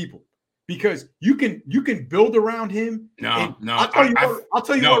try to keep him because you can build around him. No. I'll tell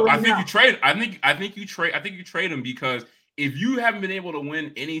you what. Right now. I think you trade him because if you haven't been able to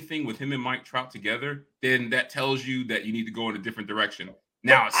win anything with him and Mike Trout together, then that tells you that you need to go in a different direction.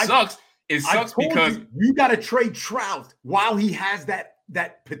 Now it sucks. It sucks because you got to trade Trout while he has that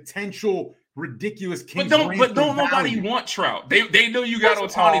potential ridiculous King. But don't nobody want Trout. They know you got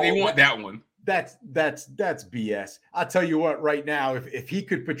Ohtani. They want that one. That's BS. I'll tell you what. Right now, if he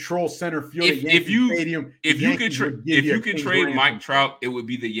could patrol center field at Yankee Stadium, if you could trade Mike Trout, it would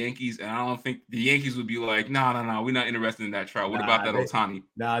be the Yankees, and I don't think the Yankees would be like, no, we're not interested in that Trout. What about that Ohtani?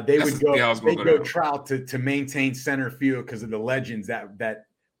 They would go Trout to maintain center field because of the legends that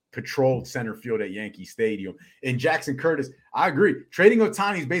patrolled center field at Yankee Stadium. And Jackson Curtis, I agree. Trading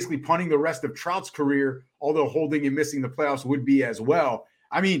Ohtani is basically punting the rest of Trout's career, although holding and missing the playoffs would be as well.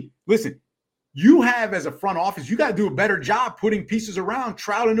 I mean, listen, you have as a front office, you got to do a better job putting pieces around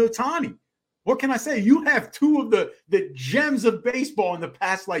Trout and Ohtani. What can I say? You have two of the gems of baseball in the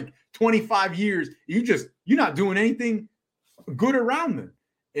past like 25 years. You're not doing anything good around them.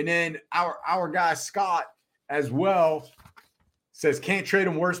 And then our guy Scott as well says can't trade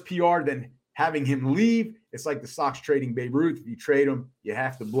him, worse PR than having him leave. It's like the Sox trading Babe Ruth. If you trade him, you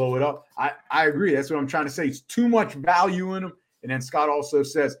have to blow it up. I agree. That's what I'm trying to say. It's too much value in him. And then Scott also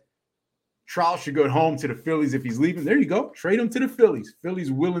says Trout should go home to the Phillies if he's leaving. There you go. Trade him to the Phillies.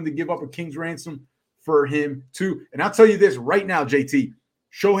 Phillies willing to give up a king's ransom for him too. And I'll tell you this right now, JT,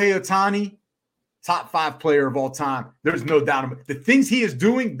 Shohei Ohtani, top 5 player of all time. There's no doubt about it. The things he is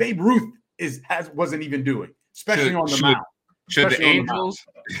doing, Babe Ruth wasn't even doing, especially on the mound. Should the Angels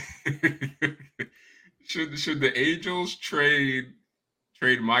should the Angels trade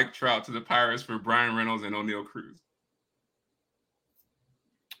Mike Trout to the Pirates for Brian Reynolds and O'Neal Cruz?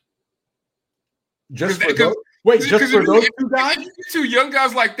 Just for those two guys? Two young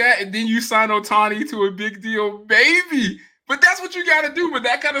guys like that, and then you sign Ohtani to a big deal, baby. But that's what you got to do. But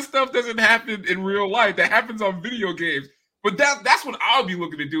that kind of stuff doesn't happen in real life. That happens on video games. But that's what I'll be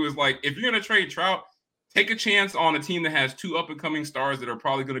looking to do is like, if you're going to trade Trout, take a chance on a team that has 2 up-and-coming stars that are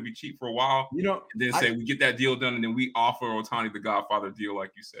probably going to be cheap for a while. And then say we get that deal done, and then we offer Ohtani the Godfather deal,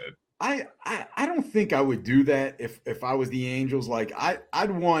 like you said. I don't think I would do that if I was the Angels. Like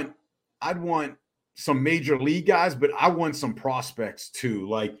I'd want some major league guys, but I want some prospects too.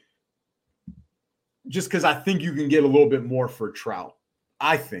 Like just because I think you can get a little bit more for Trout.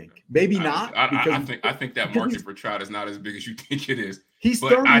 I think maybe not. I think that market for Trout is not as big as you think it is. He's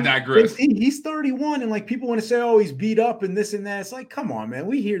 30. I digress. He's 31, and like people want to say, "Oh, he's beat up and this and that." It's like, come on, man.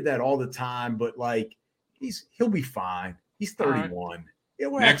 We hear that all the time, but like, he'll be fine. He's 31. Right. Yeah,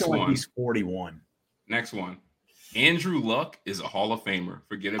 we're acting like he's 41. Next one, Andrew Luck is a Hall of Famer.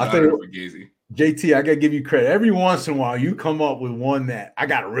 Forget about it for Gazy. JT, I gotta give you credit. Every once in a while, you come up with one that I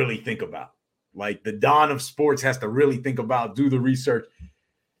gotta really think about. Like the Don of sports has to really think about, do the research.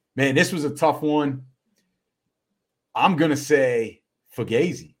 Man, this was a tough one. I'm gonna say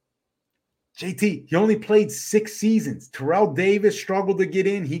Fugazi. JT, he only played 6 seasons. Terrell Davis struggled to get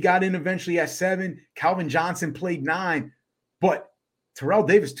in. He got in eventually at 7. Calvin Johnson played 9. But Terrell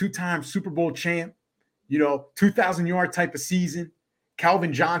Davis, 2-time Super Bowl champ, 2,000-yard type of season.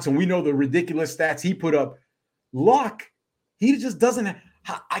 Calvin Johnson, we know the ridiculous stats he put up. Luck, he just doesn't –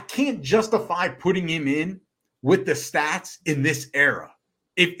 I can't justify putting him in with the stats in this era.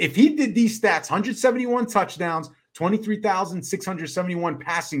 If he did these stats, 171 touchdowns, 23,671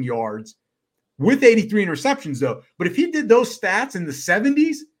 passing yards with 83 interceptions, though. But if he did those stats in the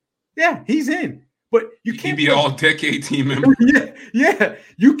 70s, yeah, he's in. But you can't be all-decade team member. Yeah.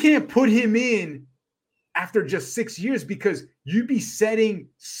 You can't put him in after just 6 years because you'd be setting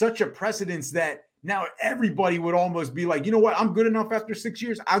such a precedence that now everybody would almost be like, you know what? I'm good enough after 6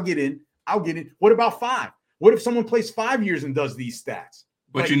 years. I'll get in. What about 5? What if someone plays 5 years and does these stats?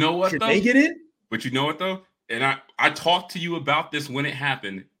 But you know what, should though? They get in? But you know what, though? And I talked to you about this when it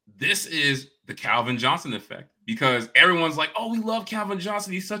happened. This is the Calvin Johnson effect because everyone's like, oh, we love Calvin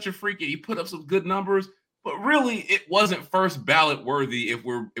Johnson. He's such a freak. And he put up some good numbers. But really, it wasn't first ballot worthy if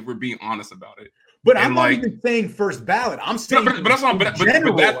we're being honest about it. But I'm not even saying first ballot. I'm saying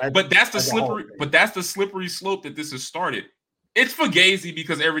but that's the slippery slope that this has started. It's Fugazi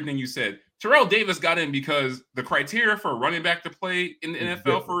because everything you said. Terrell Davis got in because the criteria for a running back to play in the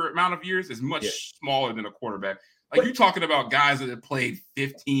NFL for an amount of years is much smaller than a quarterback. Like you're talking about guys that have played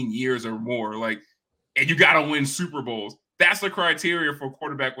 15 years or more, and you got to win Super Bowls. That's the criteria for a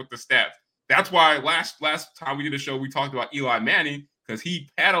quarterback with the stats. That's why last time we did a show, we talked about Eli Manning because he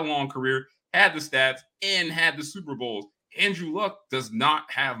had a long career, had the stats, and had the Super Bowls. Andrew Luck does not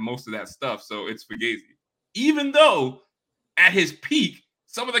have most of that stuff, so it's Fugazi. Even though at his peak,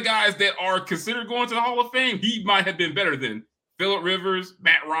 some of the guys that are considered going to the Hall of Fame, he might have been better than Phillip Rivers,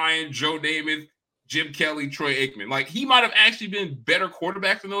 Matt Ryan, Joe Namath, Jim Kelly, Troy Aikman. Like he might have actually been better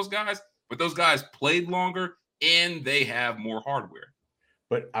quarterbacks than those guys, but those guys played longer and they have more hardware.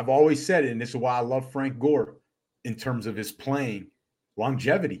 But I've always said it, and this is why I love Frank Gore in terms of his playing.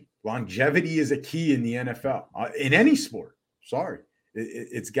 Longevity. Longevity is a key in the NFL, in any sport. Sorry.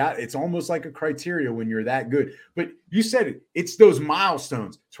 It's almost like a criteria when you're that good. But you said it. It's those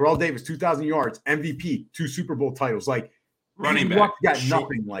milestones. Terrell Davis, 2,000 yards, MVP, 2 Super Bowl titles. Like running back got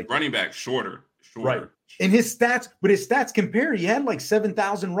nothing like running back shorter. Right. And his stats compare. He had like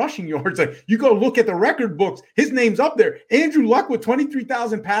 7,000 rushing yards. Like you go look at the record books, his name's up there. Andrew Luck with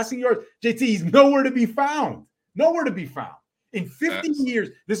 23,000 passing yards. JT, he's nowhere to be found. Nowhere to be found. In 15 years,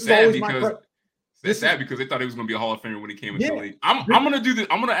 this is always my It's sad because they thought he was going to be a Hall of Famer when he came into the league. I'm going to do this.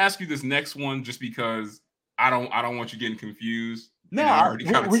 I'm going to ask you this next one just because I don't want you getting confused. No,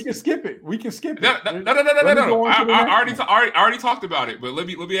 we can skip it. We can skip it. No. I already talked about it, but let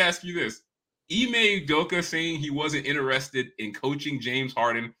me ask you this. Ime Udoka saying he wasn't interested in coaching James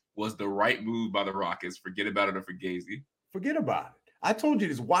Harden was the right move by the Rockets. Forget about it or Fugazi. Forget about it. I told you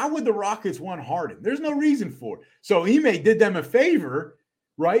this. Why would the Rockets want Harden? There's no reason for it. So Ime did them a favor,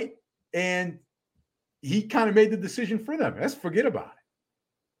 right? And he kind of made the decision for them. Let's forget about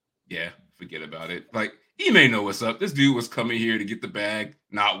it. Yeah, forget about it. Like, Ime know what's up. This dude was coming here to get the bag,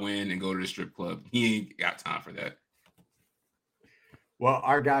 not win, and go to the strip club. He ain't got time for that. Well,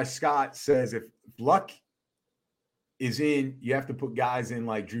 our guy Scott says if luck is in, you have to put guys in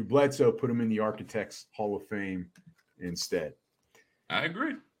like Drew Bledsoe, put him in the Architects Hall of Fame instead. I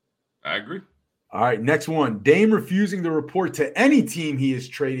agree. All right, next one. Dame refusing to report to any team he is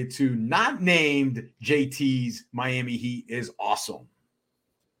traded to, not named JT's Miami Heat, is awesome.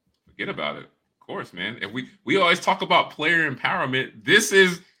 Forget about it. Of course, man. If we always talk about player empowerment, this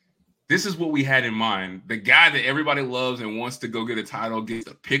is what we had in mind. The guy that everybody loves and wants to go get a title gets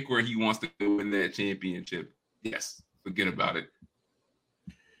to pick where he wants to go win that championship. Yes, forget about it.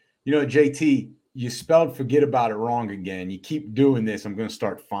 You know, JT, you spelled forget about it wrong again. You keep doing this, I'm going to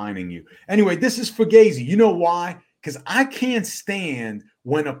start fining you. Anyway, this is Fugazi. You know why? Because I can't stand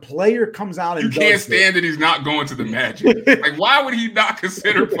when a player comes out and you can't stand that he's not going to the Magic. Like, why would he not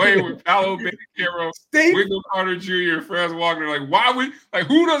consider playing with Paolo Banchero, Wendell Carter Jr., Franz Wagner? Like,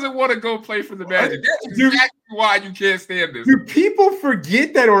 who doesn't want to go play for the Magic? That's exactly why you can't stand this. Do people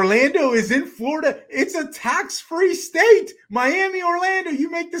forget that Orlando is in Florida? It's a tax-free state. Miami, Orlando,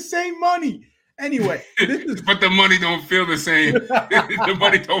 you make the same money. Anyway, but the money don't feel the same. The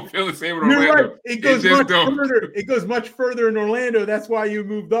money don't feel the same in Orlando. Right. It goes much further. It goes much further in Orlando. That's why you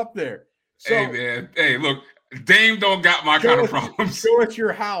moved up there. So, hey man, hey, look, Dame don't got my kind of problems. Show us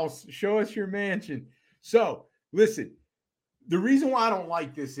your house. Show us your mansion. So listen, the reason why I don't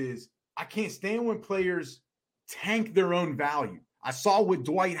like this is I can't stand when players tank their own value. I saw with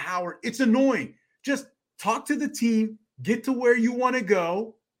Dwight Howard. It's annoying. Just talk to the team, get to where you want to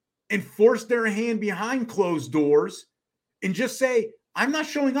go, and force their hand behind closed doors and just say, I'm not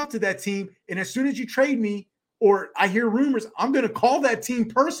showing up to that team. And as soon as you trade me or I hear rumors, I'm going to call that team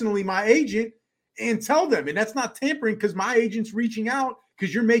personally, my agent, and tell them. And that's not tampering because my agent's reaching out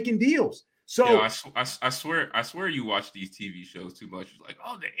because you're making deals. So I swear you watch these TV shows too much. You're like,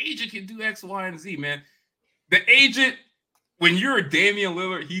 oh, the agent can do X, Y, and Z, man. The agent, when you're a Damian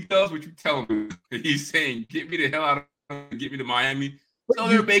Lillard, he does what you tell him. He's saying, get me the hell out of get me to Miami. So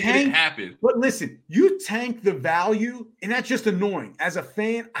they're making it happen. But listen, you tank the value, and that's just annoying. As a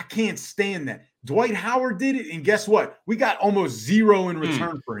fan, I can't stand that. Dwight Howard did it, and guess what? We got almost zero in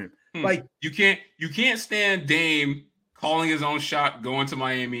return for him. Like you can't stand Dame calling his own shot, going to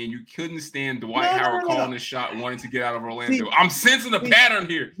Miami, and you couldn't stand Dwight Howard calling his shot, wanting to get out of Orlando. I'm sensing a pattern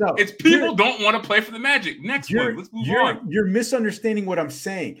here. It's people don't want to play for the Magic. Next one, let's move on. You're misunderstanding what I'm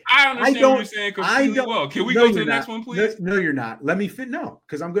saying. I understand what you're saying completely well. Can we go to the next one, please? No, you're not. Let me no,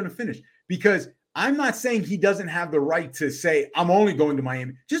 because I'm going to finish. Because I'm not saying he doesn't have the right to say, I'm only going to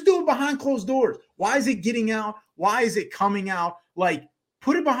Miami. Just do it behind closed doors. Why is it getting out? Why is it coming out? Like,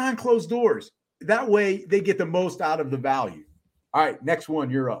 put it behind closed doors. That way they get the most out of the value. All right, next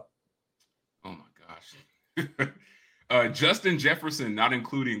one, you're up. Oh my gosh. Justin Jefferson not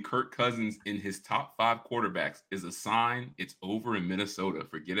including Kirk Cousins in his top 5 quarterbacks is a sign it's over in Minnesota.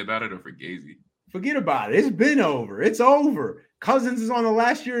 Forget about it or Fugazi. Forget about it. It's been over. It's over. Cousins is on the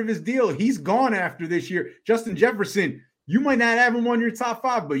last year of his deal. He's gone after this year. Justin Jefferson, you might not have him on your top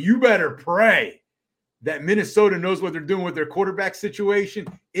 5, but you better pray that Minnesota knows what they're doing with their quarterback situation.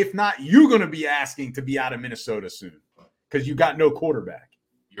 If not, you're going to be asking to be out of Minnesota soon because you got no quarterback.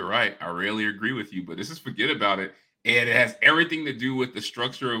 You're right. I rarely agree with you, but this is forget about it. And it has everything to do with the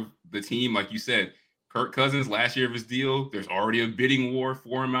structure of the team. Like you said, Kirk Cousins, last year of his deal, there's already a bidding war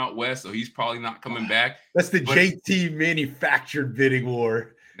for him out west, so he's probably not coming back. That's the JT manufactured bidding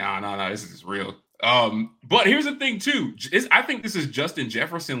war. No. This is real. But here's the thing too. I think this is Justin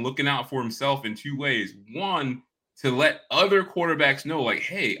Jefferson looking out for himself in 2 ways. One, to let other quarterbacks know, like,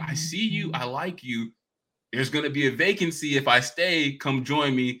 hey, I see you, I like you. There's going to be a vacancy if I stay. Come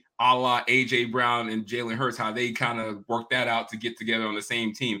join me, a la AJ Brown and Jalen Hurts, how they kind of work that out to get together on the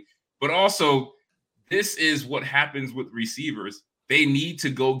same team. But also, this is what happens with receivers. They need to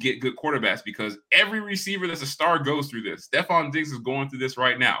go get good quarterbacks because every receiver that's a star goes through this. Stephon Diggs is going through this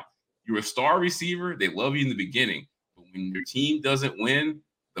right now. You're a star receiver. They love you in the beginning. But when your team doesn't win,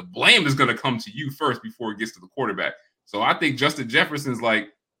 the blame is going to come to you first before it gets to the quarterback. So I think Justin Jefferson's like,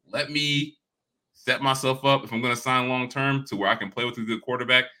 let me set myself up if I'm going to sign long-term to where I can play with a good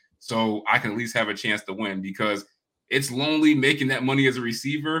quarterback so I can at least have a chance to win. Because It's lonely making that money as a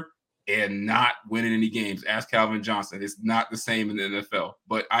receiver and not winning any games. Ask Calvin Johnson. It's not the same in the NFL.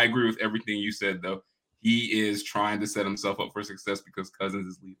 But I agree with everything you said, though. He is trying to set himself up for success because Cousins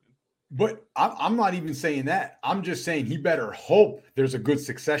is leaving. But I'm not even saying that. I'm just saying he better hope there's a good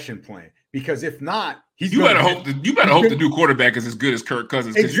succession plan, because if not, you better hope the new quarterback is as good as Kirk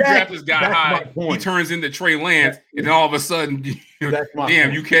Cousins, because you draft this guy high, he turns into Trey Lance, and then all of a sudden,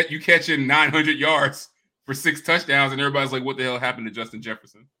 you catching 900 yards for 6 touchdowns, and everybody's like, "What the hell happened to Justin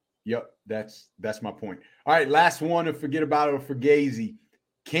Jefferson?" Yep, that's my point. All right, last one, and forget about it for Gazy.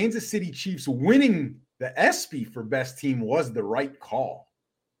 Kansas City Chiefs winning the ESPY for best team was the right call.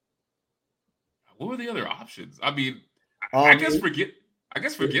 What were the other options? I mean, I guess forget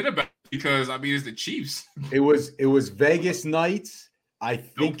about it, because I mean, it's the Chiefs. It was Vegas Knights. I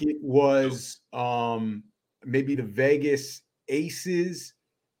think it was maybe the Vegas Aces.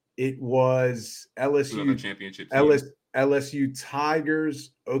 It was LSU championship. LSU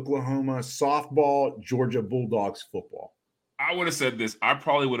Tigers, Oklahoma softball, Georgia Bulldogs football. I would have said this. I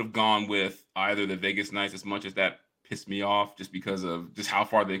probably would have gone with either the Vegas Knights, as much as that pissed me off just because of just how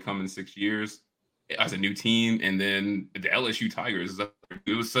far they come in 6 years as a new team, and then the LSU Tigers.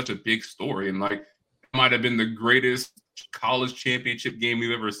 It was such a big story, and like, it might have been the greatest college championship game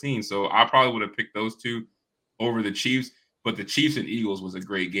we've ever seen. So I probably would have picked those two over the Chiefs. But the Chiefs and Eagles was a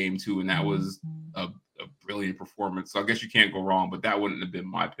great game too, and that was a brilliant performance. So I guess you can't go wrong, but that wouldn't have been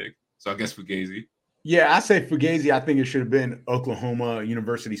my pick. So I guess Fugazi. Yeah, I say Fugazi. I think it should have been Oklahoma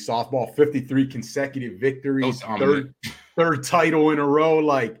University softball. 53 consecutive victories, third title in a row.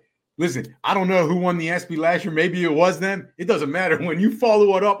 Like, listen, I don't know who won the ESPY last year. Maybe it was them. It doesn't matter. When you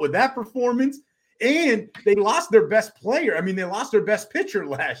follow it up with that performance, and they lost their best player. I mean, they lost their best pitcher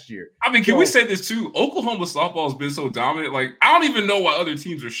last year. I mean, can we say this too? Oklahoma softball has been so dominant. Like, I don't even know why other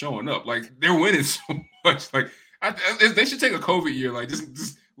teams are showing up. Like, they're winning so much. Like, they should take a COVID year. Like,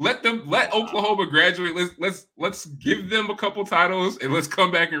 just let Oklahoma graduate. Let's give them a couple titles, and let's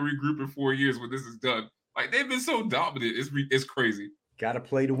come back and regroup in 4 years when this is done. Like, they've been so dominant. It's crazy. Got to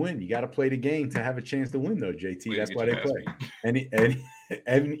play to win. You got to play the game to have a chance to win, though, JT. That's why they play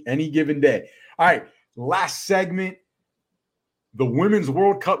any given day. All right, last segment. The Women's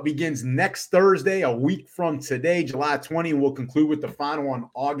World Cup begins next Thursday, a week from today, July 20, and we'll conclude with the final on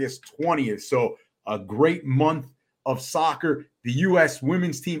August 20th. So a great month of soccer. The U.S.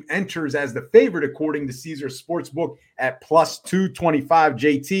 women's team enters as the favorite, according to Caesars Sportsbook, at plus 225.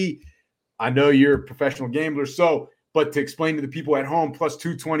 JT, I know you're a professional gambler, but to explain to the people at home, plus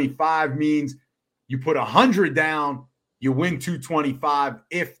 225 means you put 100 down, you win 225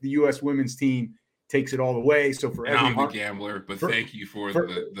 if the U.S. women's team takes it all the way. So for I'm the gambler, but thank you for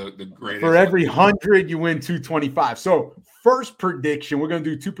the greatest. For every 100, you win 225. So first prediction, we're going to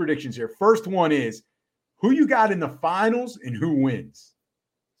do 2 predictions here. First one is, who you got in the finals and who wins?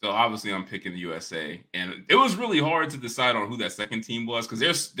 So obviously I'm picking the USA, and it was really hard to decide on who that second team was,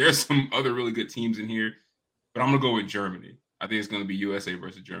 because there's some other really good teams in here, but I'm going to go with Germany. I think it's going to be USA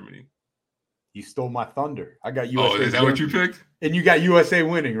versus Germany. You stole my thunder. I got USA. Oh, is that what you picked? And you got USA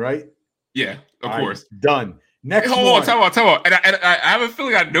winning, right? Yeah, of course. Right, done. Next one. Hold on, tell me. And I have a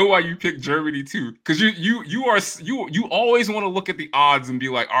feeling I know why you picked Germany too, because you always want to look at the odds and be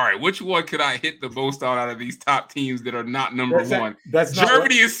like, all right, which one could I hit the most out of these top teams that are not number one?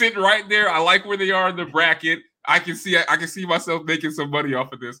 Germany is sitting right there. I like where they are in the bracket. I can see myself making some money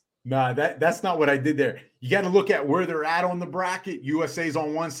off of this. Nah, that's not what I did there. You got to look at where they're at on the bracket. USA's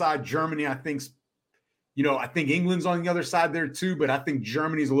on one side. Germany, I think England's on the other side there too, but I think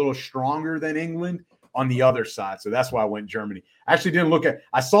Germany's a little stronger than England on the other side. So that's why I went Germany. I actually didn't look at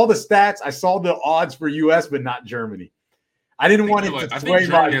 – I saw the stats. I saw the odds for U.S., but not Germany. I didn't want it to sway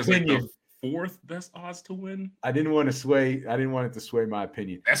my opinion. Fourth best odds to win. I didn't want it to sway my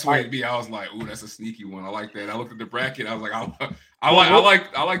opinion. That's why I was like, ooh, that's a sneaky one. I like that. I looked at the bracket. I was like,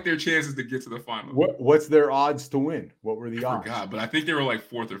 I like their chances to get to the final. What's their odds to win? What were the odds? I forgot, but I think they were like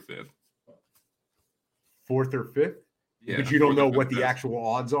 4th or 5th. 4th or 5th? Yeah. But you don't know what the actual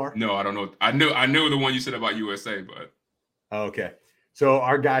odds are? No, I don't know. I know the one you said about USA, but okay. So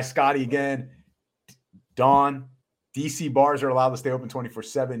our guy Scotty again, Don. DC bars are allowed to stay open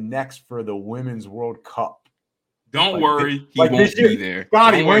 24/7 next for the Women's World Cup. Don't worry, he won't be there.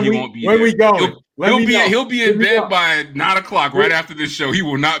 Scotty, when we going? He'll be in bed by 9:00 right after this show. He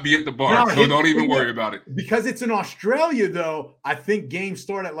will not be at the bar, so don't even worry about it. Because it's in Australia, though, I think games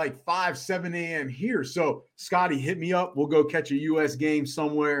start at like 7 a.m. here. So, Scotty, hit me up. We'll go catch a U.S. game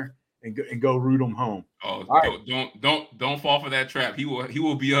somewhere and go root them home. Oh, don't fall for that trap. He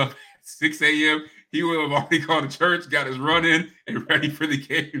will be up 6 a.m. He will have already gone to church, got his run in, and ready for the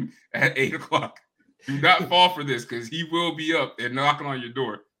game at 8:00. Do not fall for this because he will be up and knocking on your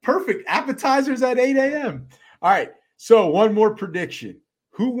door. Perfect. Appetizers at 8 a.m. All right. So one more prediction.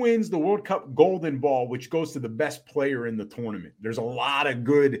 Who wins the World Cup Golden Ball, which goes to the best player in the tournament? There's a lot of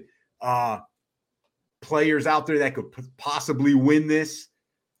good players out there that could possibly win this.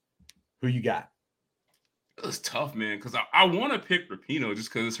 Who you got? It was tough, man, because I want to pick Rapinoe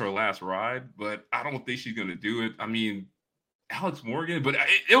just because it's her last ride, but I don't think she's going to do it. I mean, Alex Morgan, but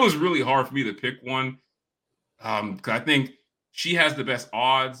it was really hard for me to pick one because I think she has the best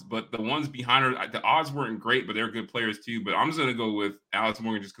odds, but the ones behind her, the odds weren't great, but they're good players too. But I'm just going to go with Alex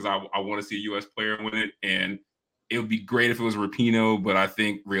Morgan just because I want to see a U.S. player win it, and it would be great if it was Rapinoe, but I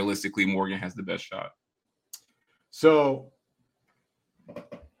think realistically Morgan has the best shot. So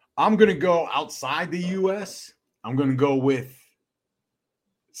I'm going to go outside the U.S. I'm going to go with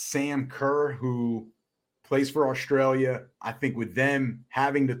Sam Kerr, who plays for Australia. I think with them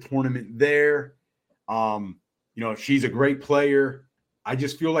having the tournament there, she's a great player. I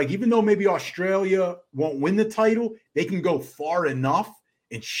just feel like even though maybe Australia won't win the title, they can go far enough,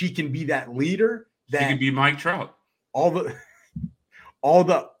 and she can be that leader. That she can be Mike Trout. All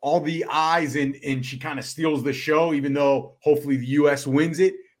the eyes and she kind of steals the show, even though hopefully the U.S. wins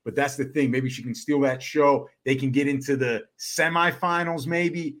it. But that's the thing. Maybe she can steal that show. They can get into the semifinals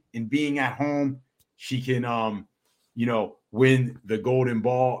maybe, and being at home, she can, win the golden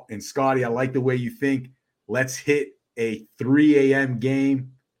ball. And Scotty, I like the way you think. Let's hit a 3 a.m.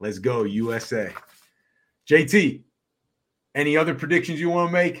 game. Let's go, USA. JT, any other predictions you want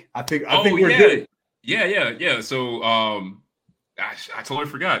to make? I think we're good. Yeah. So, I totally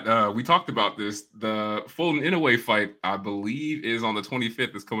forgot. We talked about this. The Fulton Inouye fight, I believe, is on the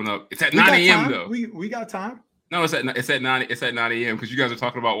 25th. It's coming up. It's at 9 a.m. though. We got time. No, it's at 9. It's at 9 a.m. because you guys are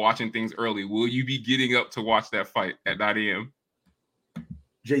talking about watching things early. Will you be getting up to watch that fight at 9 a.m.?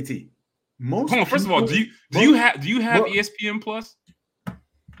 JT, first of all, do you have ESPN Plus?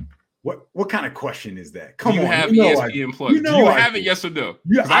 What kind of question is that? Do you have ESPN Plus? Do you have it? Yes or no?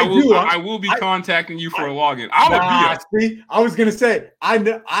 Yeah, I do. I will be contacting you for a login. I will be up. See, I was gonna say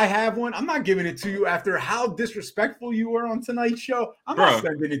I have one. I'm not giving it to you after how disrespectful you were on tonight's show. I'm not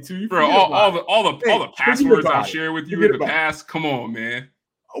sending it to you. Bro, all the passwords I've shared with you in the past. Come on, man.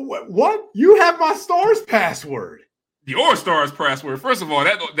 What? You have my Stars password. Your Stars password. First of all,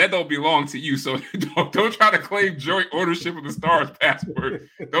 that don't belong to you. So don't try to claim joint ownership of the Stars password.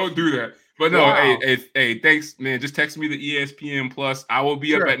 Don't do that. But no, wow. hey, thanks, man. Just text me the ESPN Plus. I will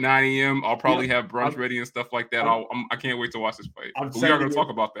be up at 9 a.m. I'll probably have brunch ready and stuff like that. I can't wait to watch this fight. We are going to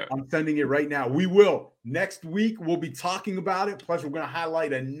talk about that. I'm sending it right now. We will. Next week, we'll be talking about it. Plus, we're going to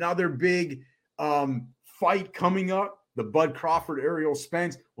highlight another big fight coming up. The Bud Crawford, Ariel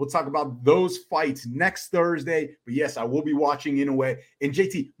Spence. We'll talk about those fights next Thursday. But yes, I will be watching Inouye. And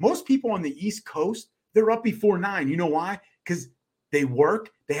JT, most people on the East Coast, they're up before 9. You know why? Because they work.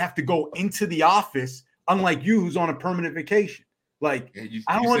 They have to go into the office, unlike you, who's on a permanent vacation. Like,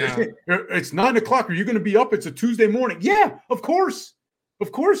 I don't understand. It's 9 o'clock. Are you going to be up? It's a Tuesday morning. Yeah, of course.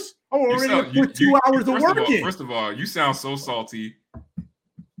 Of course. I already put 2 hours of work in. First of all, you sound so salty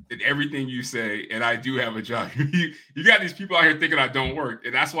in everything you say, and I do have a job. You got these people out here thinking I don't work,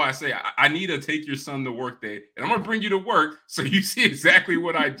 and that's why I say I need to take your son to work day, and I'm going to bring you to work so you see exactly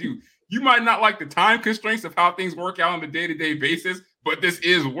what I do. You might not like the time constraints of how things work out on a day-to-day basis, but this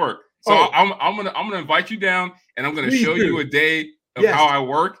is work. So I'm gonna invite you down, and I'm gonna show you a day of how I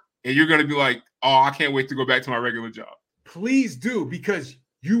work, and you're gonna be like, "Oh, I can't wait to go back to my regular job." Please do, because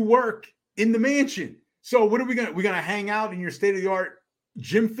you work in the mansion. So what are we gonna hang out in your state-of-the-art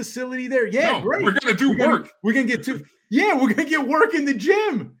gym facility there? Yeah, no, great. We're gonna do work. We're gonna get to we're gonna get work in the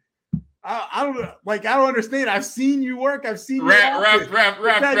gym. I don't understand. I've seen you work. I've seen you wrap this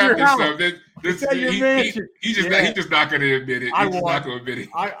up. He's just not going to admit it. He's not going to admit it.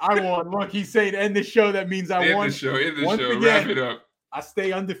 I won. Look, he's saying end the show. That means I won. End the show. Wrap it up. I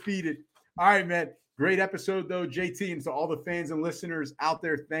stay undefeated. All right, man. Great episode, though, JT. And to all the fans and listeners out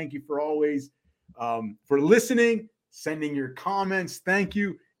there, thank you for always for listening, sending your comments. Thank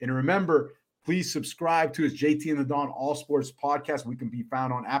you. And remember, please subscribe to his JT and the Dawn All Sports podcast. We can be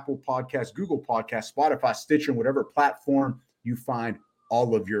found on Apple Podcasts, Google Podcasts, Spotify, Stitcher, and whatever platform you find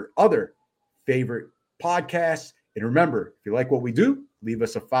all of your other favorite podcasts. And remember, if you like what we do, leave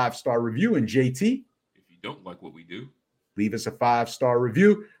us a 5-star review. And JT, if you don't like what we do, leave us a 5-star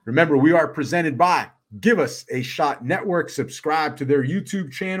review. Remember, we are presented by Give Us a Shot Network. Subscribe to their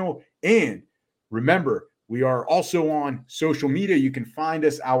YouTube channel. And remember, we are also on social media. You can find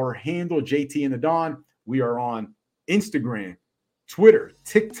us, our handle, JT and the Dawn. We are on Instagram, Twitter,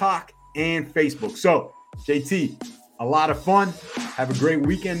 TikTok, and Facebook. So, JT, a lot of fun. Have a great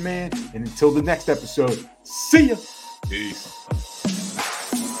weekend, man. And until the next episode, see ya. Peace.